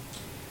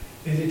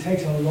it, is it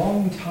takes a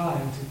long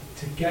time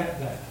to get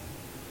there.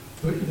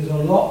 But there's a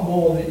lot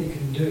more that you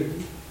can do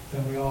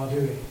than we are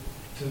doing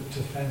to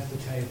fence the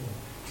table,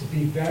 to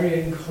be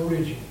very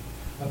encouraging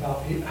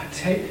about it.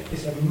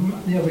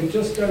 We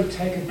just go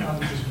take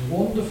advantage of this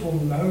wonderful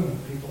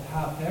moment people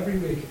have every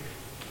week,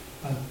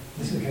 and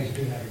this is the case of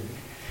doing every week,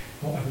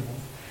 not every month,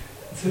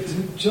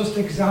 to just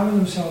examine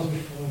themselves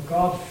before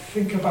God,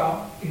 think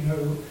about,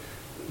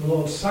 the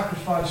Lord's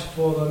sacrifice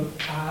for them.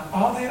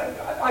 Are they?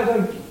 I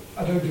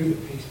don't do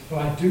the peace, but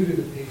I do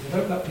the peace. I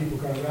don't let people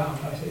go around.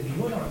 I say, if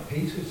you're not at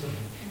peace with something,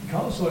 you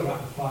can't sort it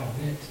out in 5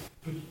 minutes.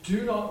 But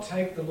do not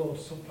take the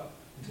Lord's Supper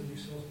until you've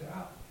sorted it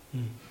out.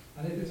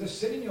 And if there's a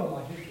sin in your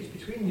life, it's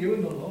between you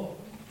and the Lord.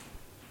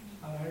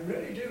 And I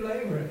really do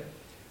labour it.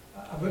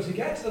 But to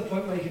get to the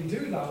point where you can do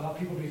that without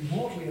people being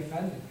mortally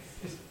offended,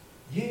 it's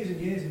years and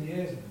years and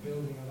years of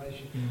building a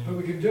relationship. But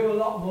we can do a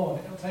lot more,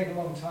 and it'll take a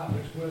long time,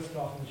 but it's worth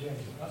starting the journey.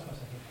 That's my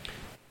second.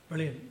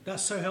 Brilliant.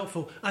 That's so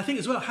helpful. I think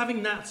as well,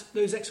 having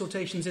those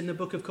exhortations in the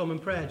Book of Common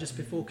Prayer just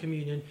before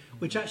communion,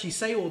 which actually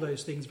say all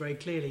those things very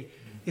clearly,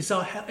 it's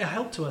a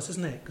help to us,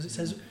 isn't it? Because it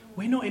says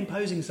we're not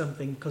imposing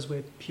something because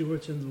we're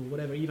Puritans or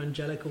whatever,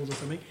 evangelicals or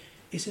something.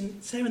 It's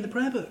there in the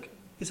prayer book.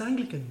 It's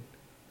Anglican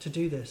to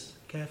do this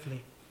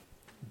carefully.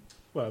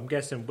 Well, I'm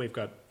guessing we've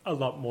got a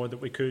lot more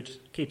that we could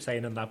keep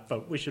saying on that,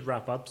 but we should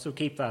wrap up. So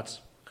keep that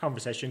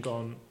conversation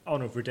going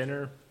on over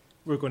dinner.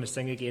 We're going to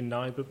sing again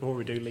now, but before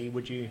we do, Lee,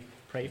 would you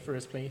pray for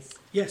us, please?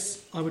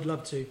 Yes, I would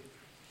love to.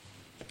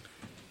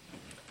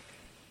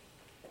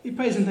 We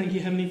praise and thank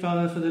you, Heavenly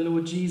Father, for the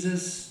Lord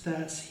Jesus,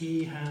 that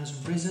he has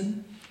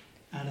risen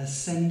and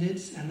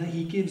ascended and that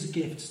he gives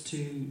gifts to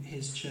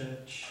his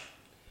church.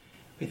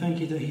 We thank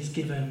you that he's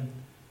given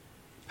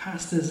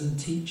pastors and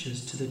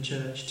teachers to the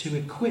church to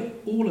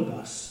equip all of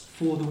us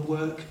for the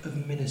work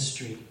of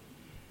ministry,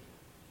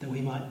 that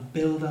we might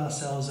build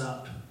ourselves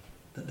up,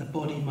 that the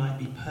body might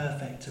be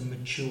perfect and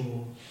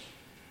mature.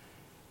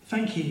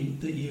 Thank you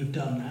that you've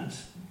done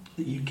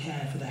that you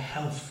care for the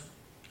health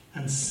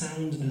and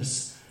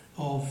soundness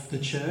of the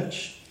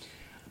church.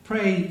 I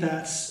pray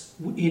that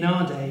in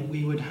our day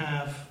we would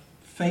have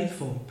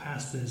faithful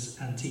pastors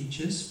and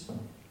teachers,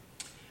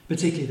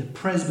 particularly the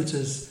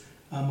presbyters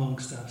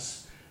amongst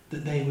us,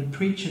 that they would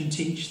preach and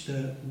teach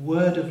the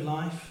word of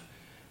life,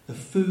 the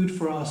food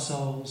for our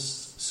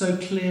souls, so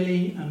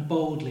clearly and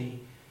boldly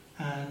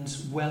and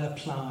well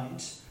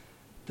applied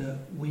that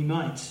we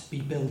might be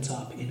built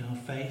up in our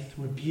faith,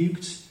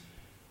 rebuked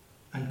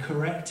and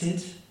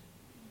corrected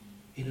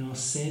in our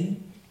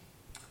sin,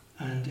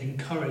 and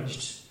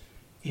encouraged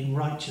in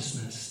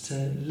righteousness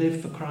to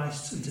live for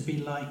Christ and to be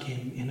like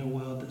him in a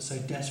world that so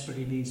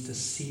desperately needs to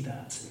see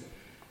that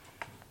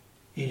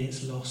in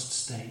its lost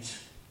state.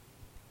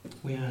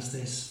 We ask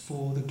this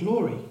for the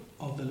glory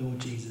of the Lord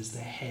Jesus, the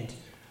head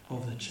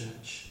of the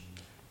church,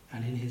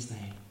 and in his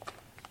name.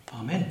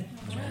 Amen.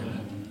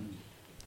 Amen.